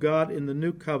of God in the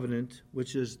new covenant,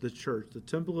 which is the church. The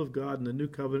temple of God in the new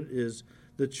covenant is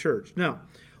the church. Now,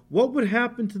 what would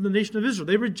happen to the nation of Israel?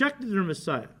 They rejected their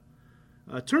Messiah.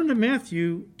 Turn to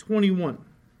Matthew 21.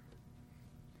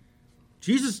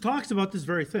 Jesus talks about this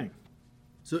very thing.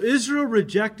 So Israel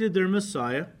rejected their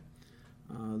Messiah.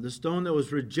 The stone that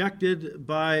was rejected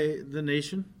by the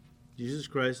nation, Jesus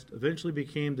Christ, eventually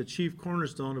became the chief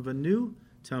cornerstone of a new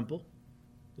temple,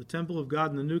 the temple of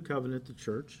God in the new covenant, the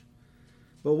church.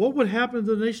 But what would happen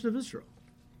to the nation of Israel?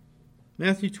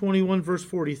 Matthew 21, verse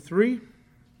 43,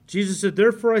 Jesus said,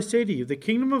 "Therefore I say to you, the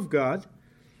kingdom of God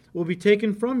will be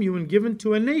taken from you and given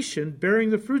to a nation bearing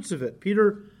the fruits of it."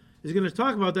 Peter is going to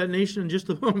talk about that nation in just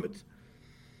a moment.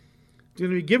 It's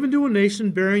going to be given to a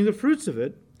nation bearing the fruits of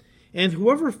it, and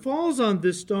whoever falls on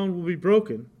this stone will be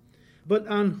broken, but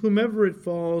on whomever it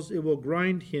falls, it will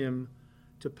grind him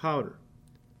to powder.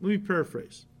 Let me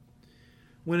paraphrase.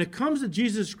 When it comes to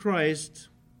Jesus Christ,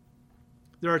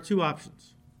 there are two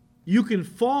options. You can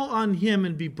fall on him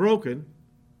and be broken,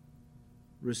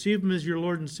 receive him as your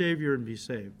Lord and Savior and be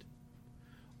saved.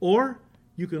 Or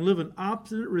you can live an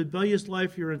obstinate, rebellious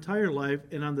life your entire life,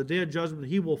 and on the day of judgment,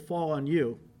 he will fall on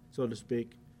you, so to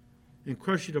speak, and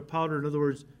crush you to powder. In other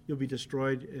words, you'll be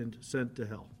destroyed and sent to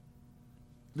hell.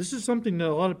 This is something that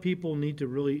a lot of people need to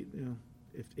really,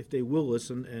 if they will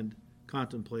listen and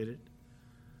contemplate it.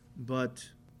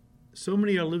 But so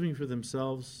many are living for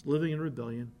themselves, living in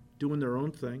rebellion, doing their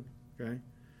own thing, okay?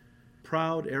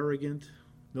 Proud, arrogant.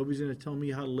 Nobody's going to tell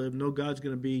me how to live. No God's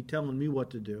going to be telling me what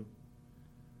to do.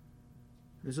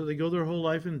 And so they go their whole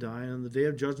life and die, and on the day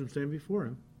of judgment stand before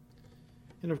him.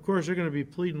 And of course, they're going to be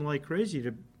pleading like crazy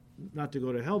not to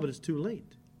go to hell, but it's too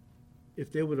late.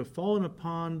 If they would have fallen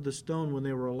upon the stone when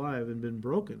they were alive and been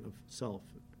broken of self,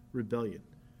 rebellion,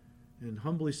 and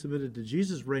humbly submitted to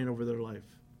Jesus' reign over their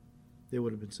life, they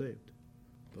would have been saved.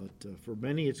 But for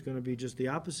many, it's going to be just the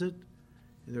opposite,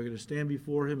 and they're going to stand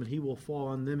before him, and he will fall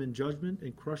on them in judgment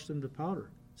and crush them to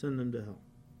powder, send them to hell.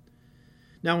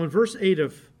 Now, in verse 8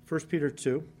 of 1 Peter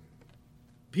 2,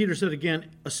 Peter said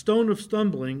again, "A stone of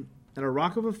stumbling and a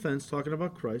rock of offense," talking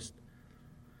about Christ,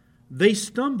 "they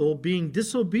stumble, being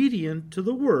disobedient to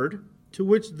the word to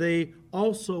which they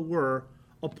also were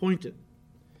appointed."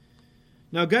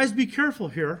 Now, guys, be careful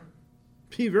here.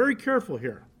 Be very careful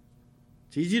here.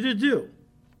 It's easy to do.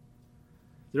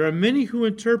 There are many who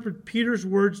interpret Peter's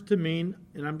words to mean,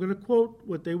 and I'm going to quote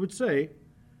what they would say,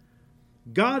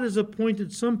 God has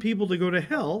appointed some people to go to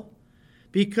hell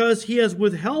because he has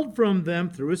withheld from them,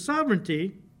 through his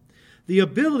sovereignty, the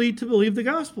ability to believe the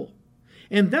gospel.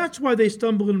 And that's why they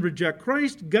stumble and reject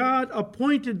Christ. God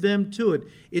appointed them to it.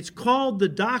 It's called the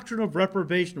doctrine of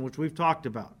reprobation, which we've talked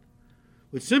about,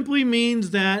 which simply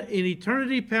means that in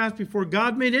eternity past, before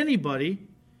God made anybody,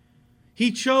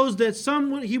 he chose that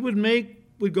some he would make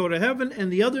would go to heaven,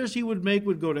 and the others he would make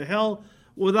would go to hell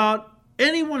without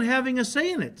anyone having a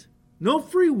say in it. No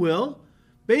free will.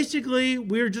 Basically,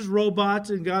 we're just robots,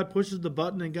 and God pushes the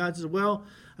button, and God says, well,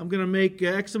 I'm going to make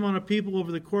X amount of people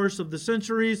over the course of the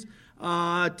centuries.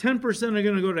 10% are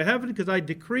going to go to heaven because I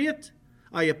decree it.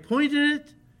 I appointed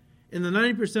it. And the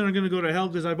 90% are going to go to hell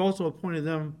because I've also appointed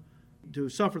them to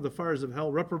suffer the fires of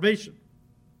hell, reprobation.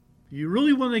 You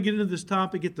really want to get into this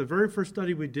topic, get the very first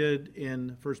study we did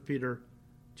in 1 Peter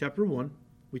chapter 1.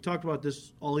 We talked about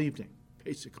this all evening,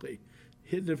 basically,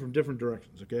 hitting it from different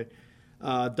directions, okay?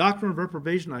 Doctrine of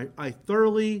reprobation, I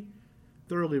thoroughly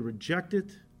reject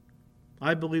it.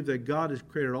 I believe that God has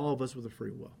created all of us with a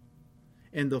free will.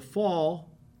 And the fall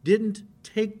didn't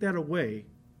take that away.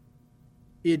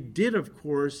 It did, of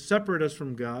course, separate us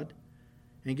from God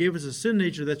and gave us a sin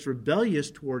nature that's rebellious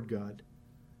toward God.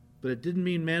 But it didn't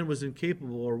mean man was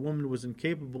incapable or woman was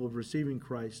incapable of receiving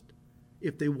Christ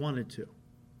if they wanted to.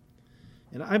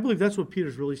 And I believe that's what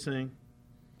Peter's really saying.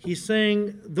 He's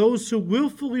saying those who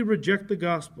willfully reject the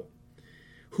gospel,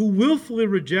 who willfully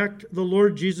reject the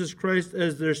Lord Jesus Christ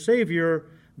as their Savior,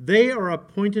 they are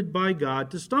appointed by God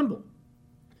to stumble.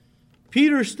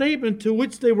 Peter's statement, to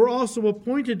which they were also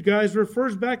appointed, guys,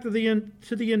 refers back to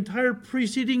the entire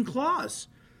preceding clause.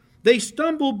 They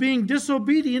stumble being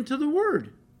disobedient to the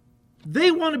word. They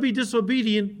want to be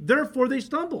disobedient, therefore they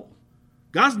stumble.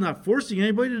 God's not forcing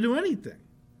anybody to do anything.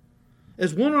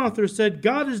 As one author said,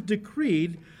 God has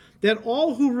decreed that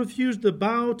all who refuse to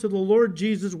bow to the Lord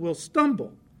Jesus will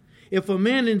stumble. If a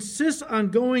man insists on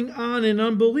going on in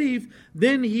unbelief,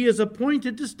 then he is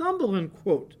appointed to stumble, end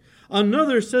quote.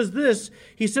 Another says this,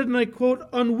 he said, and I quote,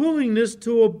 unwillingness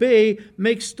to obey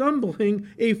makes stumbling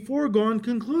a foregone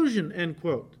conclusion, end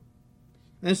quote.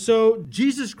 And so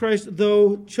Jesus Christ,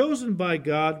 though chosen by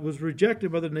God, was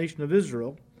rejected by the nation of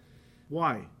Israel.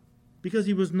 Why? Because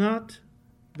he was not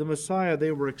the Messiah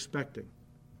they were expecting.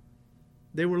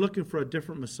 They were looking for a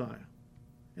different Messiah.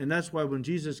 And that's why when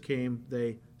Jesus came,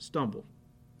 they stumbled.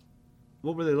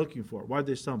 What were they looking for? Why did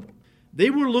they stumble? They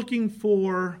were looking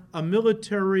for a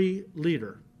military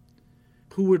leader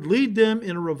who would lead them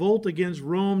in a revolt against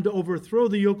Rome to overthrow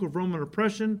the yoke of Roman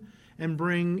oppression and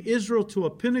bring Israel to a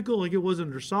pinnacle like it was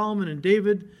under Solomon and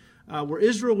David, where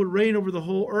Israel would reign over the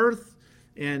whole earth,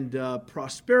 and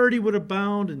prosperity would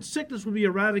abound, and sickness would be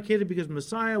eradicated because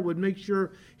Messiah would make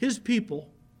sure his people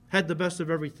had the best of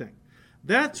everything.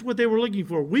 That's what they were looking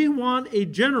for. We want a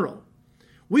general.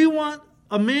 We want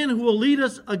a man who will lead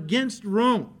us against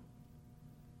Rome.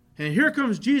 And here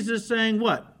comes Jesus saying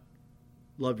what?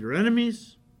 Love your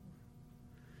enemies.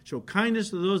 Show kindness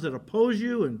to those that oppose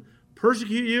you and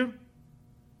persecute you.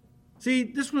 See,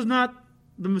 this was not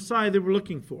the Messiah they were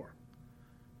looking for.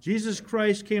 Jesus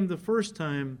Christ came the first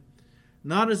time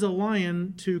not as a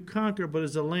lion to conquer, but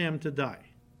as a lamb to die.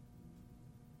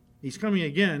 He's coming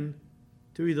again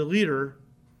to be the leader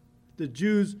the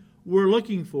Jews were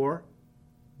looking for,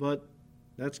 but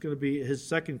that's going to be his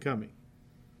second coming.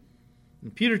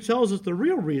 And Peter tells us the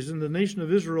real reason the nation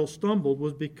of Israel stumbled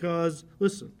was because,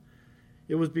 listen,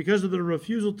 it was because of their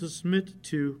refusal to submit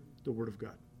to the Word of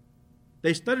God.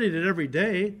 They studied it every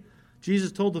day.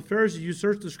 Jesus told the Pharisees, you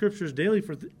search the Scriptures daily,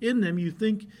 for in them you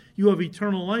think you have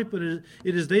eternal life, but it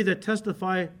is they that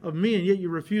testify of me, and yet you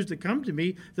refuse to come to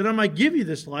me, that I might give you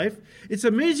this life. It's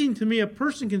amazing to me a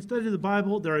person can study the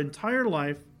Bible their entire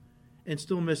life and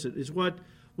still miss it. It's what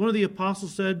one of the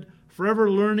apostles said, forever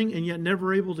learning and yet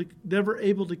never able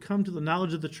to come to the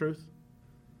knowledge of the truth.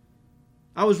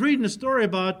 I was reading a story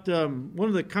about one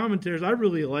of the commentators I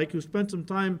really like who spent some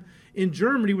time in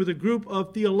Germany with a group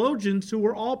of theologians who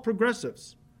were all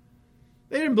progressives.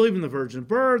 They didn't believe in the virgin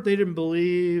birth. They didn't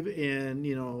believe in,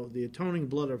 the atoning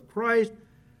blood of Christ.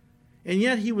 And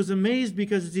yet he was amazed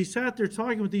because as he sat there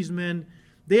talking with these men,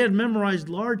 they had memorized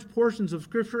large portions of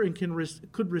Scripture and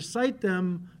could recite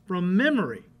them from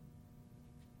memory.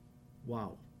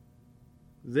 Wow.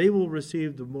 They will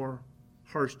receive the more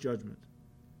harsh judgment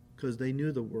because they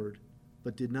knew the Word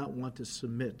but did not want to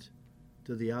submit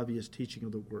to the obvious teaching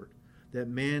of the Word. That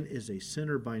man is a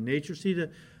sinner by nature. See,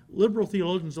 the liberal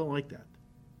theologians don't like that.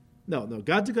 No,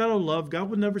 God's a God of love. God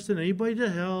would never send anybody to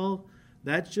hell.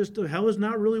 That's just, hell is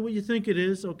not really what you think it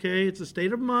is, okay? It's a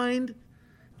state of mind.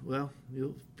 Well,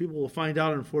 people will find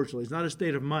out, unfortunately. It's not a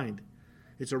state of mind.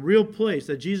 It's a real place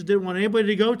that Jesus didn't want anybody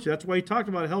to go to. That's why he talked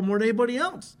about hell more than anybody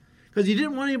else, because he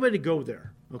didn't want anybody to go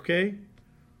there, okay?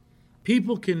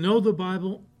 People can know the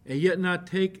Bible and yet not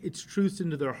take its truths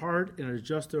into their heart and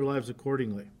adjust their lives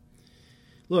accordingly.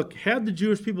 Look, had the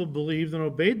Jewish people believed and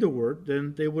obeyed the Word,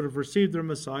 then they would have received their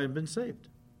Messiah and been saved.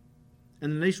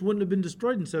 And the nation wouldn't have been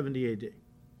destroyed in 70 AD.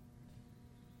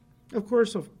 Of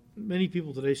course, many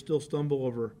people today still stumble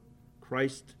over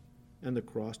Christ and the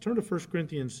cross. Turn to 1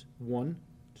 Corinthians 1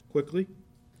 quickly.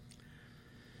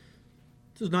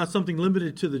 This is not something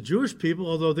limited to the Jewish people,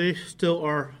 although they still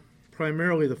are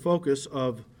primarily the focus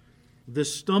of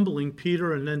this stumbling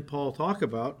Peter and then Paul talk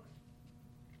about.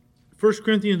 1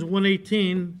 Corinthians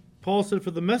 1:18, Paul said,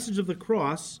 for the message of the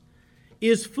cross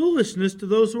is foolishness to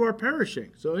those who are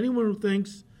perishing. So anyone who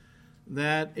thinks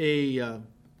that a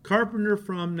carpenter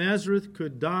from Nazareth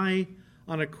could die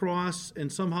on a cross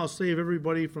and somehow save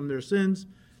everybody from their sins,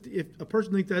 if a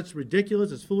person thinks that's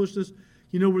ridiculous, it's foolishness,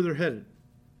 you know where they're headed.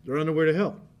 They're on their way to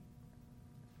hell.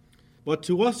 But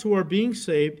to us who are being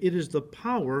saved, it is the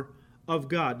power of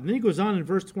God. And then he goes on in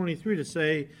verse 23 to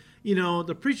say,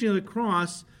 the preaching of the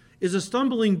cross is a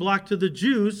stumbling block to the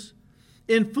Jews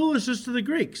and foolishness to the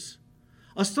Greeks.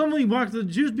 A stumbling block to the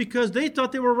Jews because they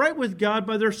thought they were right with God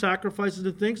by their sacrifices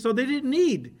and things, so they didn't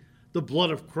need the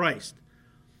blood of Christ.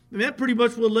 And that pretty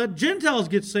much would let Gentiles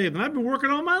get saved. And I've been working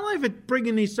all my life at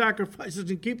bringing these sacrifices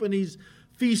and keeping these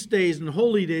feast days and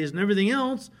holy days and everything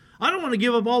else. I don't want to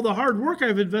give up all the hard work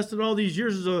I've invested all these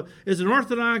years as an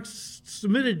Orthodox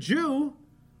Semitic Jew.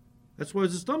 That's why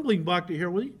it's a stumbling block to hear,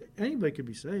 well, anybody could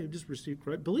be saved, just receive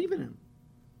Christ, believe in him.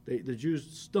 The Jews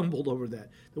stumbled over that.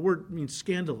 The word means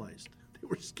scandalized. They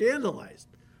were scandalized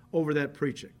over that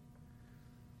preaching.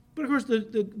 But of course,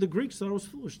 the Greeks thought it was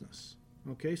foolishness.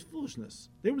 Okay, it's foolishness.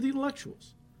 They were the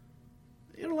intellectuals.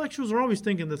 The intellectuals are always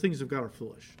thinking the things of God are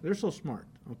foolish. They're so smart,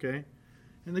 okay?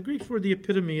 And the Greeks were the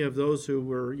epitome of those who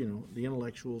were, the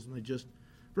intellectuals, and they just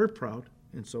very proud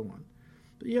and so on.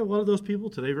 But yeah, a lot of those people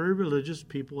today, very religious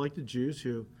people like the Jews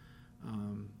who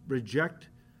reject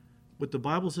what the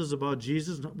Bible says about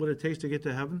Jesus, what it takes to get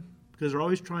to heaven, because they're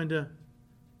always trying to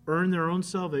earn their own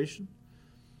salvation.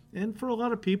 And for a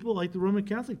lot of people, like the Roman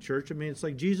Catholic Church, it's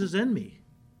like Jesus and me.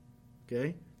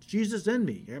 Okay? It's Jesus and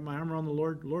me. I have my arm around the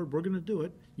Lord. Lord, we're going to do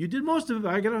it. You did most of it.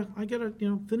 I gotta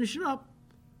finish it up.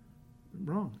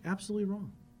 Wrong. Absolutely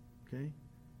wrong. Okay?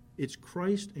 It's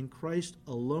Christ and Christ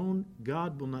alone.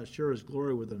 God will not share his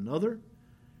glory with another.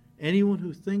 Anyone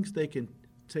who thinks they can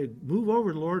say, move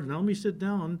over, Lord, and let me sit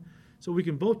down so we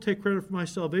can both take credit for my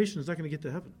salvation. It's not going to get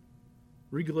to heaven.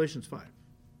 Read Galatians 5.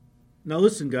 Now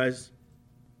listen, guys.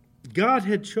 God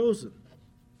had chosen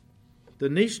the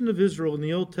nation of Israel in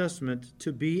the Old Testament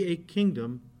to be a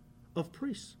kingdom of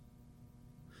priests.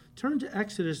 Turn to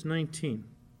Exodus 19.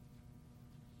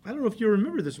 I don't know if you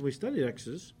remember this when we studied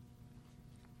Exodus.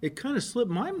 It kind of slipped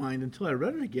my mind until I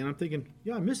read it again. I'm thinking,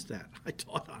 yeah, I missed that. I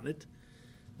taught on it.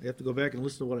 I have to go back and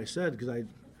listen to what I said because I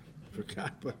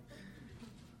forgot.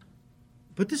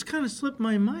 But this kind of slipped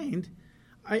my mind.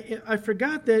 I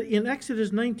forgot that in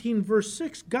Exodus 19, verse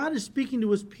 6, God is speaking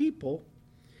to his people,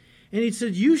 and he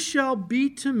said, you shall be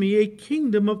to me a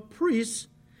kingdom of priests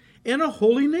and a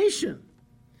holy nation.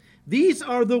 These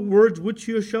are the words which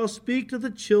you shall speak to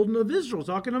the children of Israel,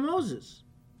 talking to Moses.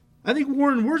 I think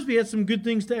Warren Wiersbe had some good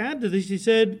things to add to this. He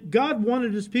said, God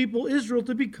wanted his people, Israel,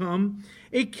 to become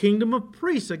a kingdom of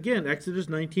priests. Again, Exodus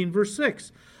 19, verse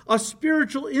 6. A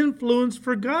spiritual influence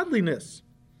for godliness.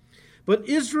 But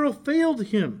Israel failed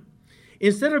him.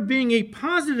 Instead of being a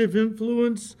positive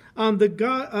influence on the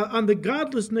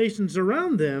godless nations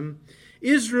around them,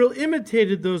 Israel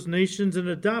imitated those nations and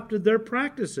adopted their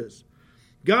practices.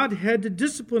 God had to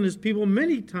discipline his people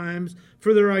many times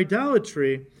for their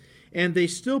idolatry, and they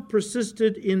still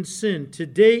persisted in sin.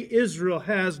 Today, Israel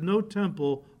has no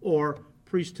temple or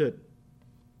priesthood.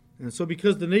 And so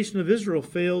because the nation of Israel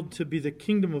failed to be the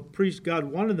kingdom of priests God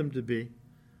wanted them to be,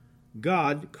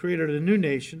 God created a new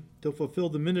nation to fulfill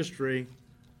the ministry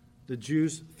the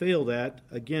Jews failed at.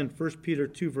 Again, 1 Peter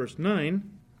 2, verse 9,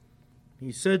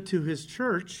 he said to his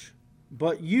church,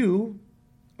 but you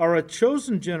are a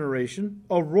chosen generation,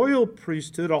 a royal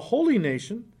priesthood, a holy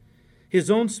nation,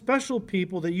 his own special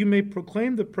people, that you may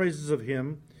proclaim the praises of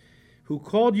him who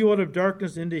called you out of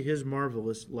darkness into his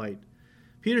marvelous light.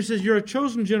 Peter says you're a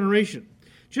chosen generation.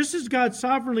 Just as God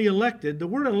sovereignly elected, the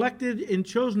word elected and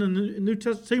chosen in the New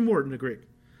Testament, same word in the Greek.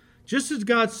 Just as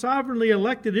God sovereignly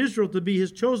elected Israel to be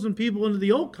his chosen people into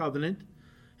the Old Covenant,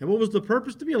 and what was the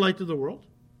purpose? To be a light to the world,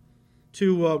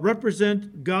 to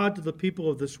represent God to the people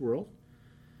of this world.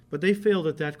 But they failed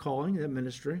at that calling, that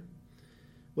ministry.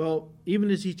 Well, even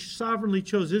as he sovereignly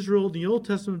chose Israel in the Old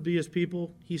Testament to be his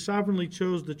people, he sovereignly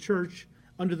chose the church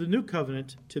under the New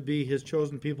Covenant to be his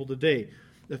chosen people today.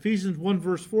 Ephesians 1,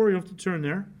 verse 4, you don't have to turn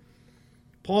there.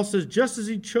 Paul says, just as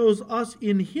he chose us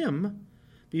in him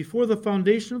before the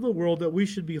foundation of the world, that we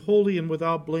should be holy and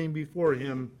without blame before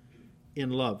him in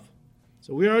love.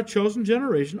 So we are a chosen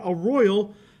generation, a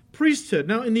royal priesthood.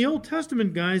 Now, in the Old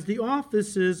Testament, guys, the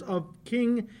offices of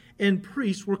king and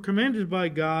priest were commanded by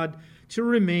God to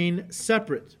remain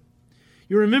separate.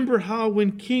 You remember how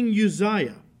when King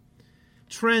Uzziah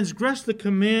transgressed the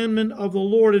commandment of the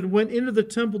Lord and went into the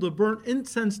temple to burn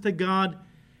incense to God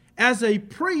as a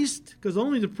priest, because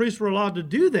only the priests were allowed to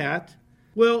do that,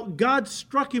 well, God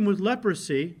struck him with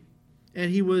leprosy,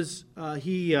 and he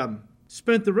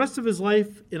spent the rest of his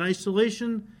life in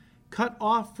isolation, cut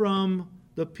off from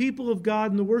the people of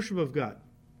God and the worship of God.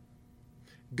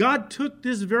 God took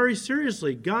this very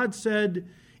seriously. God said,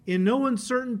 in no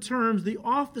uncertain terms, the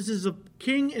offices of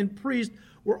king and priest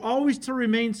were always to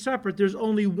remain separate. There's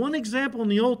only one example in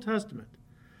the Old Testament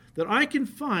that I can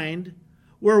find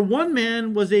where one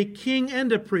man was a king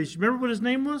and a priest. Remember what his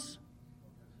name was?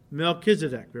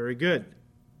 Melchizedek. Very good.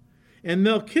 And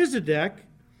Melchizedek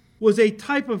was a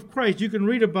type of Christ. You can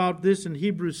read about this in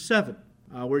Hebrews 7,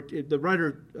 where the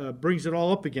writer brings it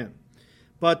all up again.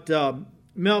 But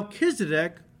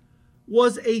Melchizedek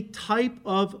was a type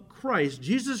of Christ.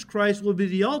 Jesus Christ will be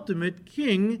the ultimate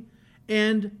king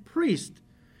and priest.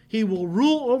 He will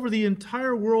rule over the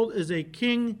entire world as a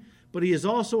king, but he is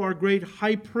also our great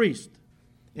high priest.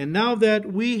 And now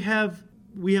that we have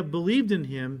believed in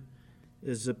him,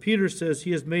 as Peter says,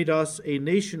 he has made us a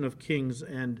nation of kings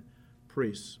and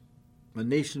priests. A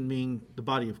nation meaning the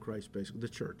body of Christ, basically, the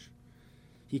church.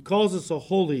 He calls us a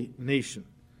holy nation.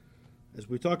 As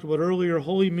we talked about earlier,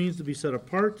 holy means to be set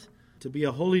apart. To be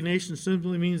a holy nation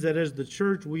simply means that as the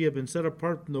church, we have been set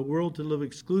apart from the world to live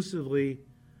exclusively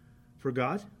for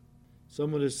God.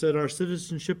 Someone has said our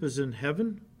citizenship is in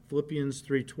heaven, Philippians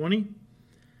 3:20.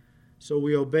 So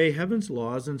we obey heaven's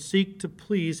laws and seek to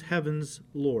please heaven's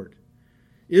Lord.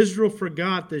 Israel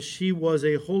forgot that she was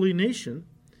a holy nation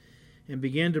and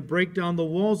began to break down the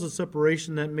walls of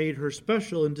separation that made her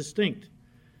special and distinct.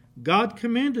 God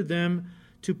commanded them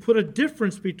to put a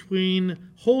difference between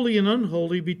holy and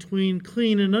unholy, between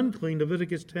clean and unclean,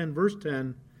 Leviticus 10, verse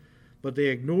 10, but they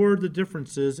ignored the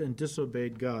differences and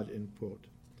disobeyed God, end quote.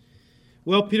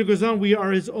 Well, Peter goes on, we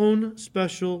are his own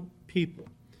special people.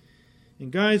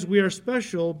 And guys, we are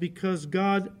special because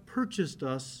God purchased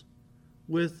us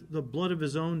with the blood of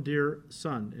his own dear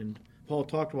Son. And Paul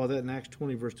talked about that in Acts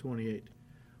 20, verse 28.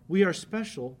 We are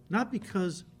special not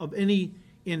because of any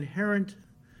inherent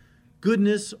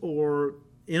goodness or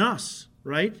in us,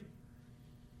 right?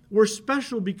 We're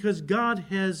special because God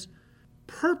has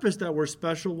purposed that we're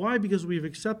special. Why? Because we've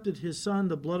accepted his Son.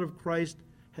 The blood of Christ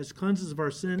has cleansed us of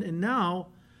our sin. And now,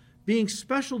 being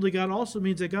special to God also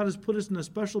means that God has put us in a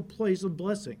special place of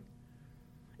blessing.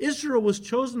 Israel was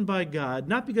chosen by God,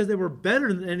 not because they were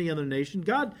better than any other nation.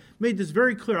 God made this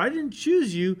very clear. I didn't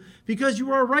choose you because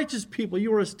you are a righteous people.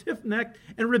 You are a stiff-necked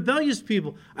and rebellious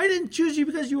people. I didn't choose you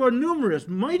because you are numerous,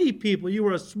 mighty people. You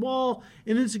are a small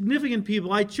and insignificant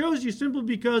people. I chose you simply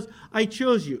because I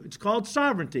chose you. It's called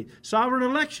sovereignty, sovereign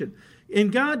election.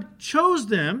 And God chose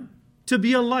them to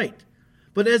be a light.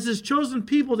 But as his chosen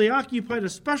people, they occupied a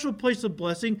special place of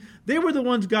blessing. They were the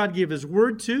ones God gave his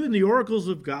word to in the oracles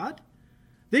of God.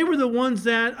 They were the ones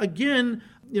that, again,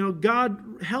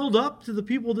 God held up to the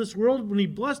people of this world. When he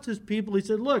blessed his people, he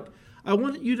said, look, I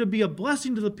want you to be a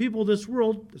blessing to the people of this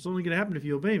world. It's only going to happen if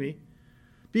you obey me.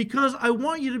 Because I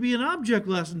want you to be an object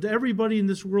lesson to everybody in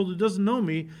this world who doesn't know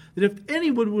me, that if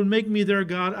anyone would make me their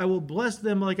God, I will bless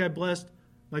them like I blessed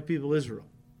my people Israel.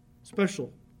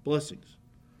 Special blessings.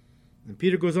 And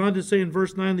Peter goes on to say in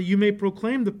verse 9 that you may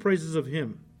proclaim the praises of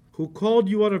him who called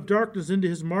you out of darkness into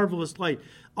his marvelous light.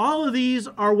 All of these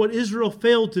are what Israel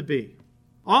failed to be.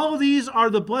 All of these are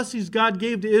the blessings God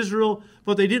gave to Israel,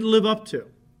 but they didn't live up to.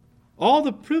 All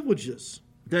the privileges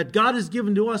that God has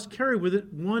given to us carry with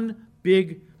it one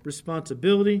big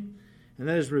responsibility, and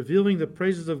that is revealing the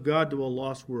praises of God to a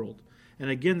lost world. And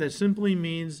again, that simply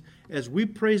means as we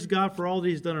praise God for all that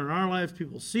he's done in our lives,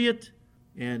 people see it,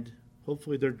 and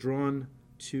hopefully they're drawn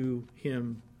to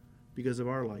him because of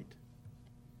our light.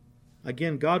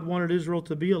 Again, God wanted Israel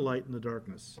to be a light in the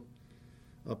darkness,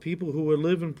 a people who would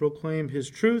live and proclaim his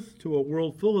truth to a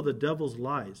world full of the devil's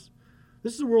lies.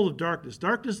 This is a world of darkness.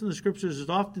 Darkness in the scriptures is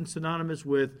often synonymous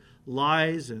with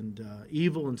lies and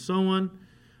evil and so on.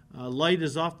 Light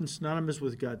is often synonymous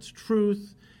with God's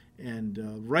truth and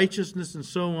righteousness and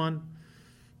so on.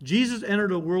 Jesus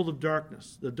entered a world of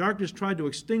darkness. The darkness tried to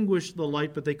extinguish the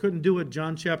light, but they couldn't do it.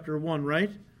 John chapter 1,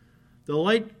 right? The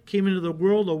light came into the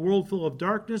world, a world full of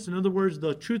darkness. In other words,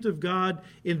 the truth of God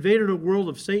invaded a world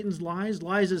of Satan's lies.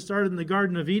 Lies that started in the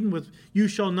Garden of Eden with, you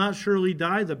shall not surely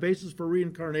die, the basis for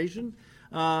reincarnation.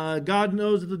 God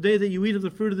knows that the day that you eat of the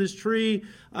fruit of this tree,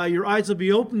 your eyes will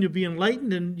be opened, you'll be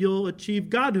enlightened, and you'll achieve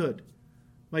godhood.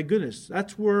 My goodness,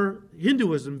 that's where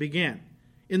Hinduism began,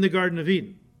 in the Garden of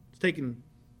Eden. It's taken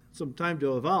some time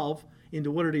to evolve into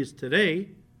what it is today.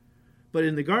 But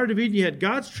in the Garden of Eden, you had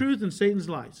God's truth and Satan's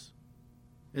lies.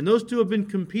 And those two have been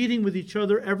competing with each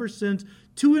other ever since.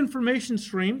 Two information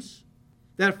streams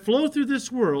that flow through this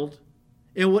world,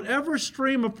 and whatever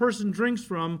stream a person drinks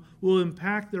from will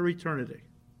impact their eternity.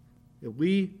 If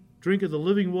we drink of the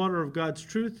living water of God's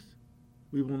truth,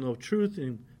 we will know truth,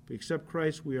 and if we accept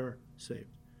Christ, we are saved.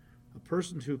 A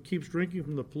person who keeps drinking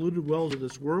from the polluted wells of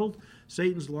this world,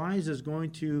 Satan's lies, is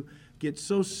going to get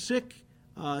so sick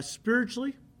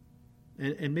spiritually,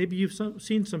 and maybe you've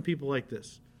seen some people like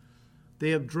this. They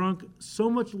have drunk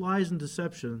so much lies and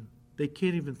deception, they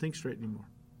can't even think straight anymore.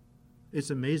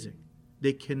 It's amazing.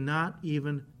 They cannot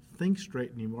even think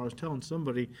straight anymore. I was telling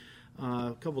somebody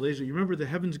a couple of days ago, you remember the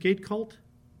Heaven's Gate cult?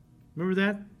 Remember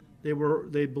that?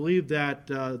 They believed that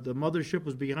the mothership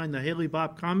was behind the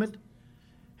Hale-Bopp comet,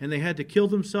 and they had to kill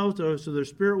themselves so their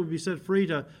spirit would be set free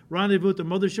to rendezvous with the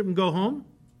mothership and go home.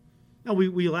 Now,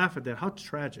 we laugh at that. How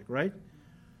tragic, right?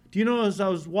 Do you know, as I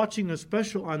was watching a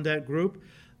special on that group,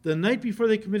 the night before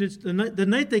they committed, the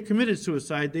night they committed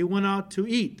suicide, they went out to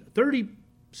eat.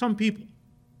 30-some people,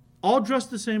 all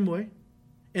dressed the same way,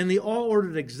 and they all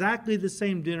ordered exactly the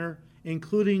same dinner,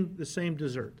 including the same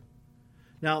dessert.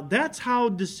 Now, that's how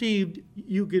deceived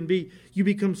you can be. You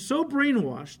become so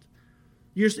brainwashed.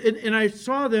 And I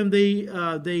saw them. They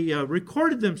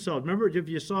recorded themselves. Remember, if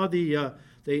you saw they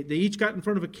each got in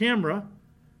front of a camera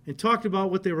and talked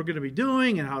about what they were going to be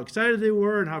doing and how excited they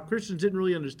were and how Christians didn't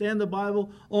really understand the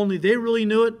Bible, only they really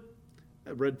knew it.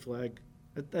 A red flag.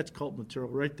 That's cult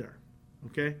material right there.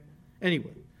 Okay?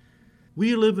 Anyway,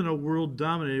 we live in a world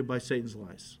dominated by Satan's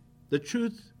lies. The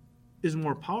truth is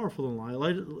more powerful than light.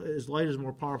 Light is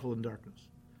more powerful than darkness.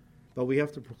 But we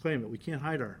have to proclaim it. We can't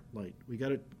hide our light. We got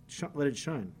to let it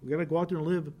shine. We got to go out there and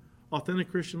live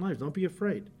authentic Christian lives. Don't be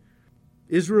afraid.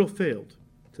 Israel failed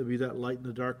to be that light in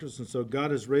the darkness, and so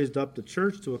God has raised up the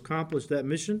church to accomplish that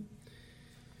mission.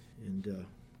 And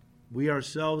we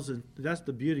ourselves, and that's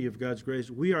the beauty of God's grace,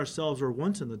 we ourselves were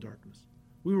once in the darkness.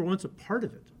 We were once a part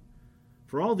of it.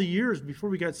 For all the years before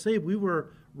we got saved, we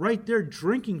were right there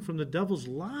drinking from the devil's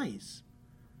lies.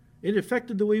 It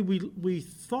affected the way we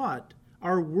thought,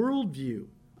 our worldview,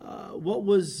 what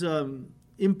was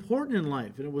important in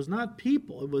life. And it was not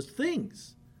people, it was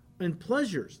things and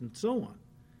pleasures and so on.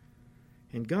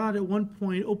 And God at one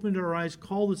point opened our eyes,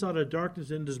 called us out of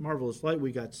darkness into His marvelous light.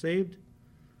 We got saved.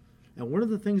 And one of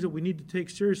the things that we need to take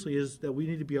seriously is that we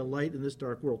need to be a light in this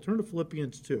dark world. Turn to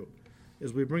Philippians 2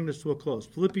 as we bring this to a close.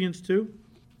 Philippians 2.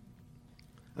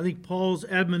 I think Paul's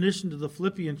admonition to the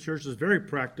Philippian church is very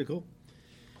practical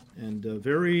and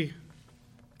very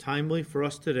timely for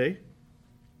us today.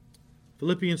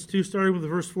 Philippians 2, starting with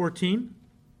verse 14.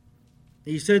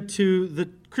 He said to the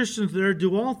Christians there,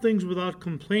 do all things without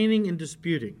complaining and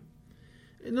disputing.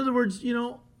 In other words,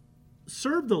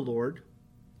 serve the Lord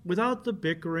without the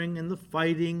bickering and the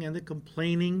fighting and the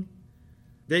complaining,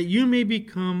 that you may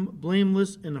become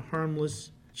blameless and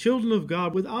harmless, children of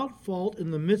God without fault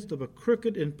in the midst of a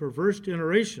crooked and perverse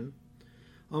generation,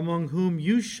 among whom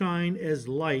you shine as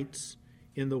lights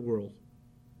in the world,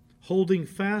 holding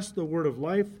fast the word of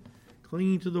life,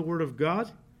 clinging to the word of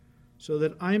God, so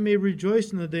that I may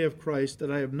rejoice in the day of Christ,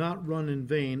 that I have not run in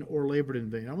vain or labored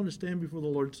in vain. I want to stand before the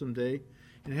Lord someday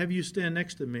and have you stand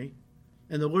next to me,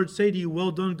 and the Lord say to you, well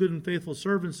done, good and faithful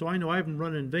servant, so I know I haven't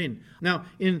run in vain. Now,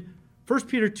 in 1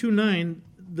 Peter 2:9,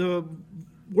 the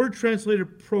word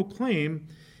translated proclaim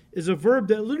is a verb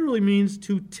that literally means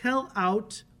to tell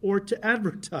out or to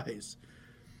advertise.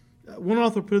 One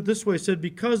author put it this way, said,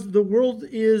 because the world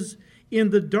is in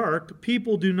the dark,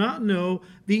 people do not know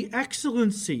the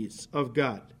excellencies of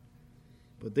God,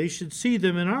 but they should see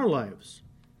them in our lives.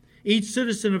 Each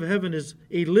citizen of heaven is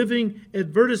a living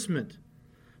advertisement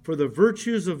for the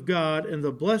virtues of God and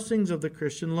the blessings of the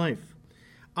Christian life.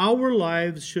 Our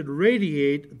lives should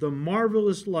radiate the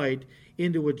marvelous light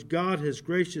into which God has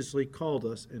graciously called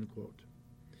us, end quote.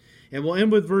 And we'll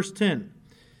end with verse 10.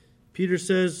 Peter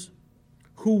says,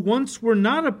 who once were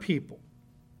not a people,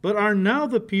 but are now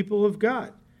the people of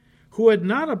God, who had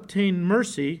not obtained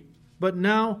mercy, but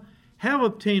now have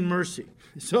obtained mercy.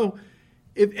 So,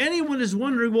 if anyone is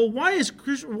wondering, well, why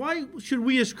should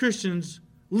we as Christians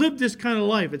live this kind of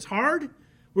life? It's hard.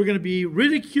 We're going to be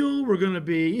ridiculed. We're going to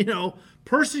be,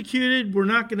 persecuted. We're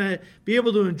not going to be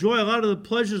able to enjoy a lot of the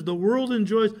pleasures the world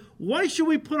enjoys. Why should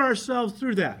we put ourselves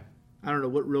through that? I don't know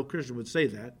what real Christian would say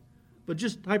that, but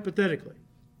just hypothetically.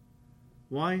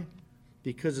 Why?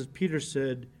 Because as Peter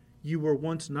said, you were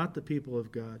once not the people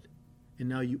of God, and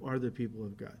now you are the people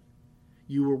of God.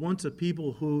 You were once a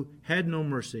people who had no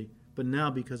mercy, but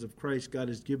now because of Christ, God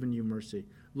has given you mercy.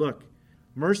 Look,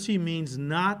 mercy means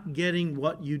not getting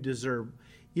what you deserve.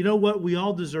 You know what? We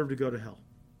all deserve to go to hell.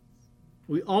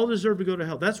 We all deserve to go to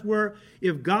hell. That's where,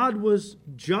 if God was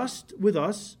just with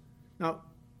us, now,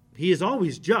 He is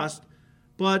always just,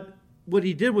 but what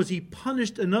He did was He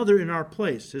punished another in our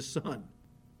place, His Son.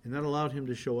 And that allowed Him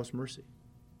to show us mercy,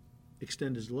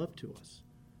 extend His love to us,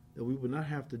 that we would not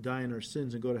have to die in our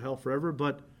sins and go to hell forever,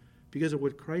 but because of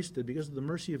what Christ did, because of the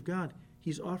mercy of God,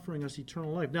 He's offering us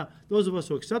eternal life. Now, those of us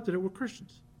who accepted it were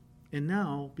Christians. And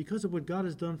now, because of what God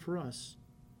has done for us,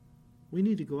 we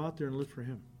need to go out there and live for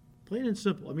Him. Plain and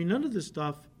simple. I mean, none of this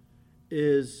stuff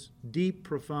is deep,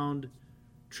 profound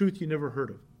truth you never heard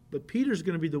of. But Peter's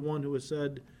going to be the one who has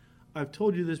said, I've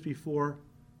told you this before,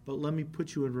 but let me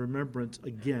put you in remembrance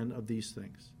again of these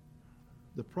things.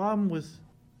 The problem with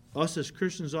us as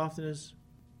Christians often is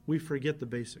we forget the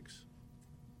basics.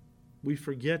 We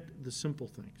forget the simple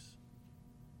things.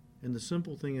 And the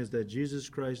simple thing is that Jesus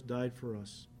Christ died for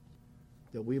us,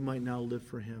 that we might now live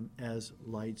for Him as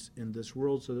lights in this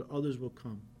world so that others will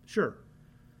come. Sure,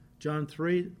 John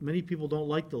 3, many people don't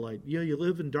like the light. You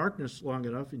live in darkness long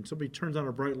enough and somebody turns on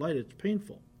a bright light, it's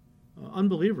painful.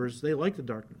 Unbelievers, they like the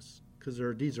darkness because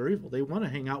their deeds are evil. They want to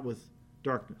hang out with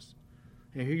darkness.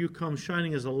 And here you come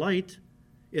shining as a light.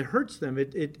 It hurts them.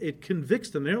 It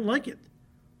convicts them. They don't like it.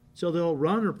 So they'll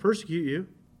run or persecute you.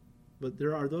 But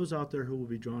there are those out there who will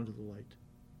be drawn to the light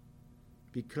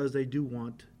because they do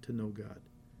want to know God.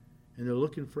 And they're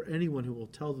looking for anyone who will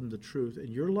tell them the truth. And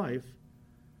your life,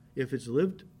 if it's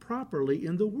lived properly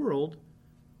in the world,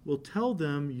 will tell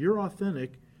them you're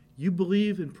authentic. You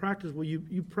believe and practice what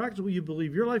you practice what you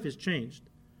believe. Your life has changed.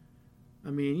 I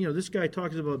mean, this guy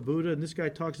talks about Buddha and this guy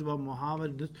talks about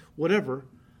Muhammad, whatever.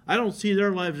 I don't see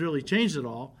their lives really changed at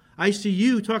all. I see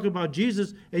you talk about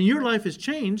Jesus and your life has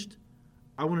changed.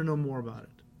 I want to know more about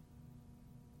it.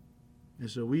 And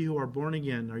so we who are born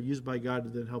again are used by God to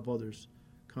then help others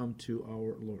come to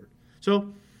our Lord.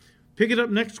 So pick it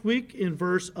up next week in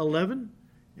verse 11.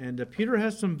 And Peter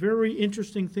has some very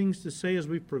interesting things to say as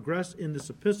we progress in this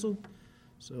epistle.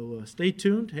 So stay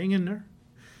tuned. Hang in there.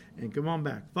 and come on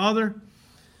back. Father,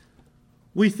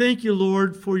 we thank you,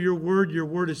 Lord, for your word. Your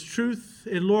word is truth.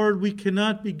 And Lord, we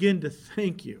cannot begin to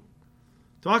thank you.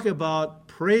 Talk about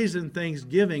praise and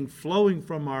thanksgiving flowing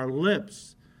from our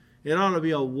lips. It ought to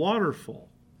be a waterfall.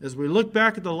 As we look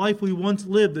back at the life we once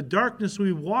lived, the darkness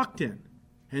we walked in,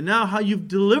 and now how you've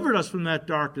delivered us from that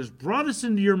darkness, brought us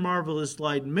into your marvelous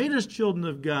light, made us children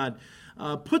of God,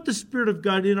 put the Spirit of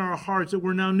God in our hearts that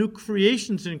we're now new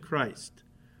creations in Christ.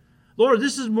 Lord,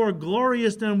 this is more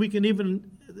glorious than we can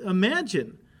even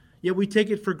imagine, yet we take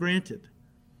it for granted.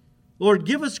 Lord,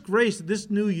 give us grace this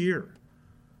new year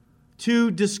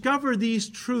to discover these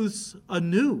truths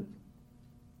anew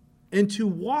and to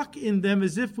walk in them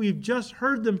as if we've just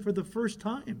heard them for the first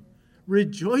time,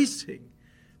 rejoicing,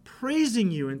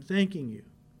 praising you and thanking you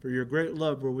for your great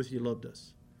love wherewith you loved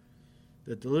us,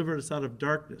 that delivered us out of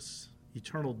darkness,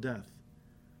 eternal death,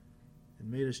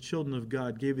 and made us children of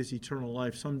God, gave us eternal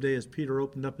life. Someday, as Peter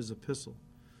opened up his epistle,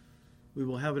 we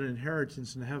will have an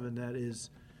inheritance in heaven that is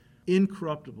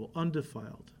incorruptible,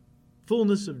 undefiled,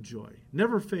 fullness of joy,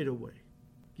 never fade away.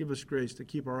 Give us grace to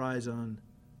keep our eyes on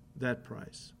that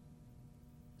prize.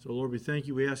 So, Lord, we thank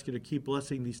you. We ask you to keep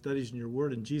blessing these studies in your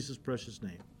word in Jesus' precious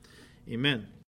name. Amen.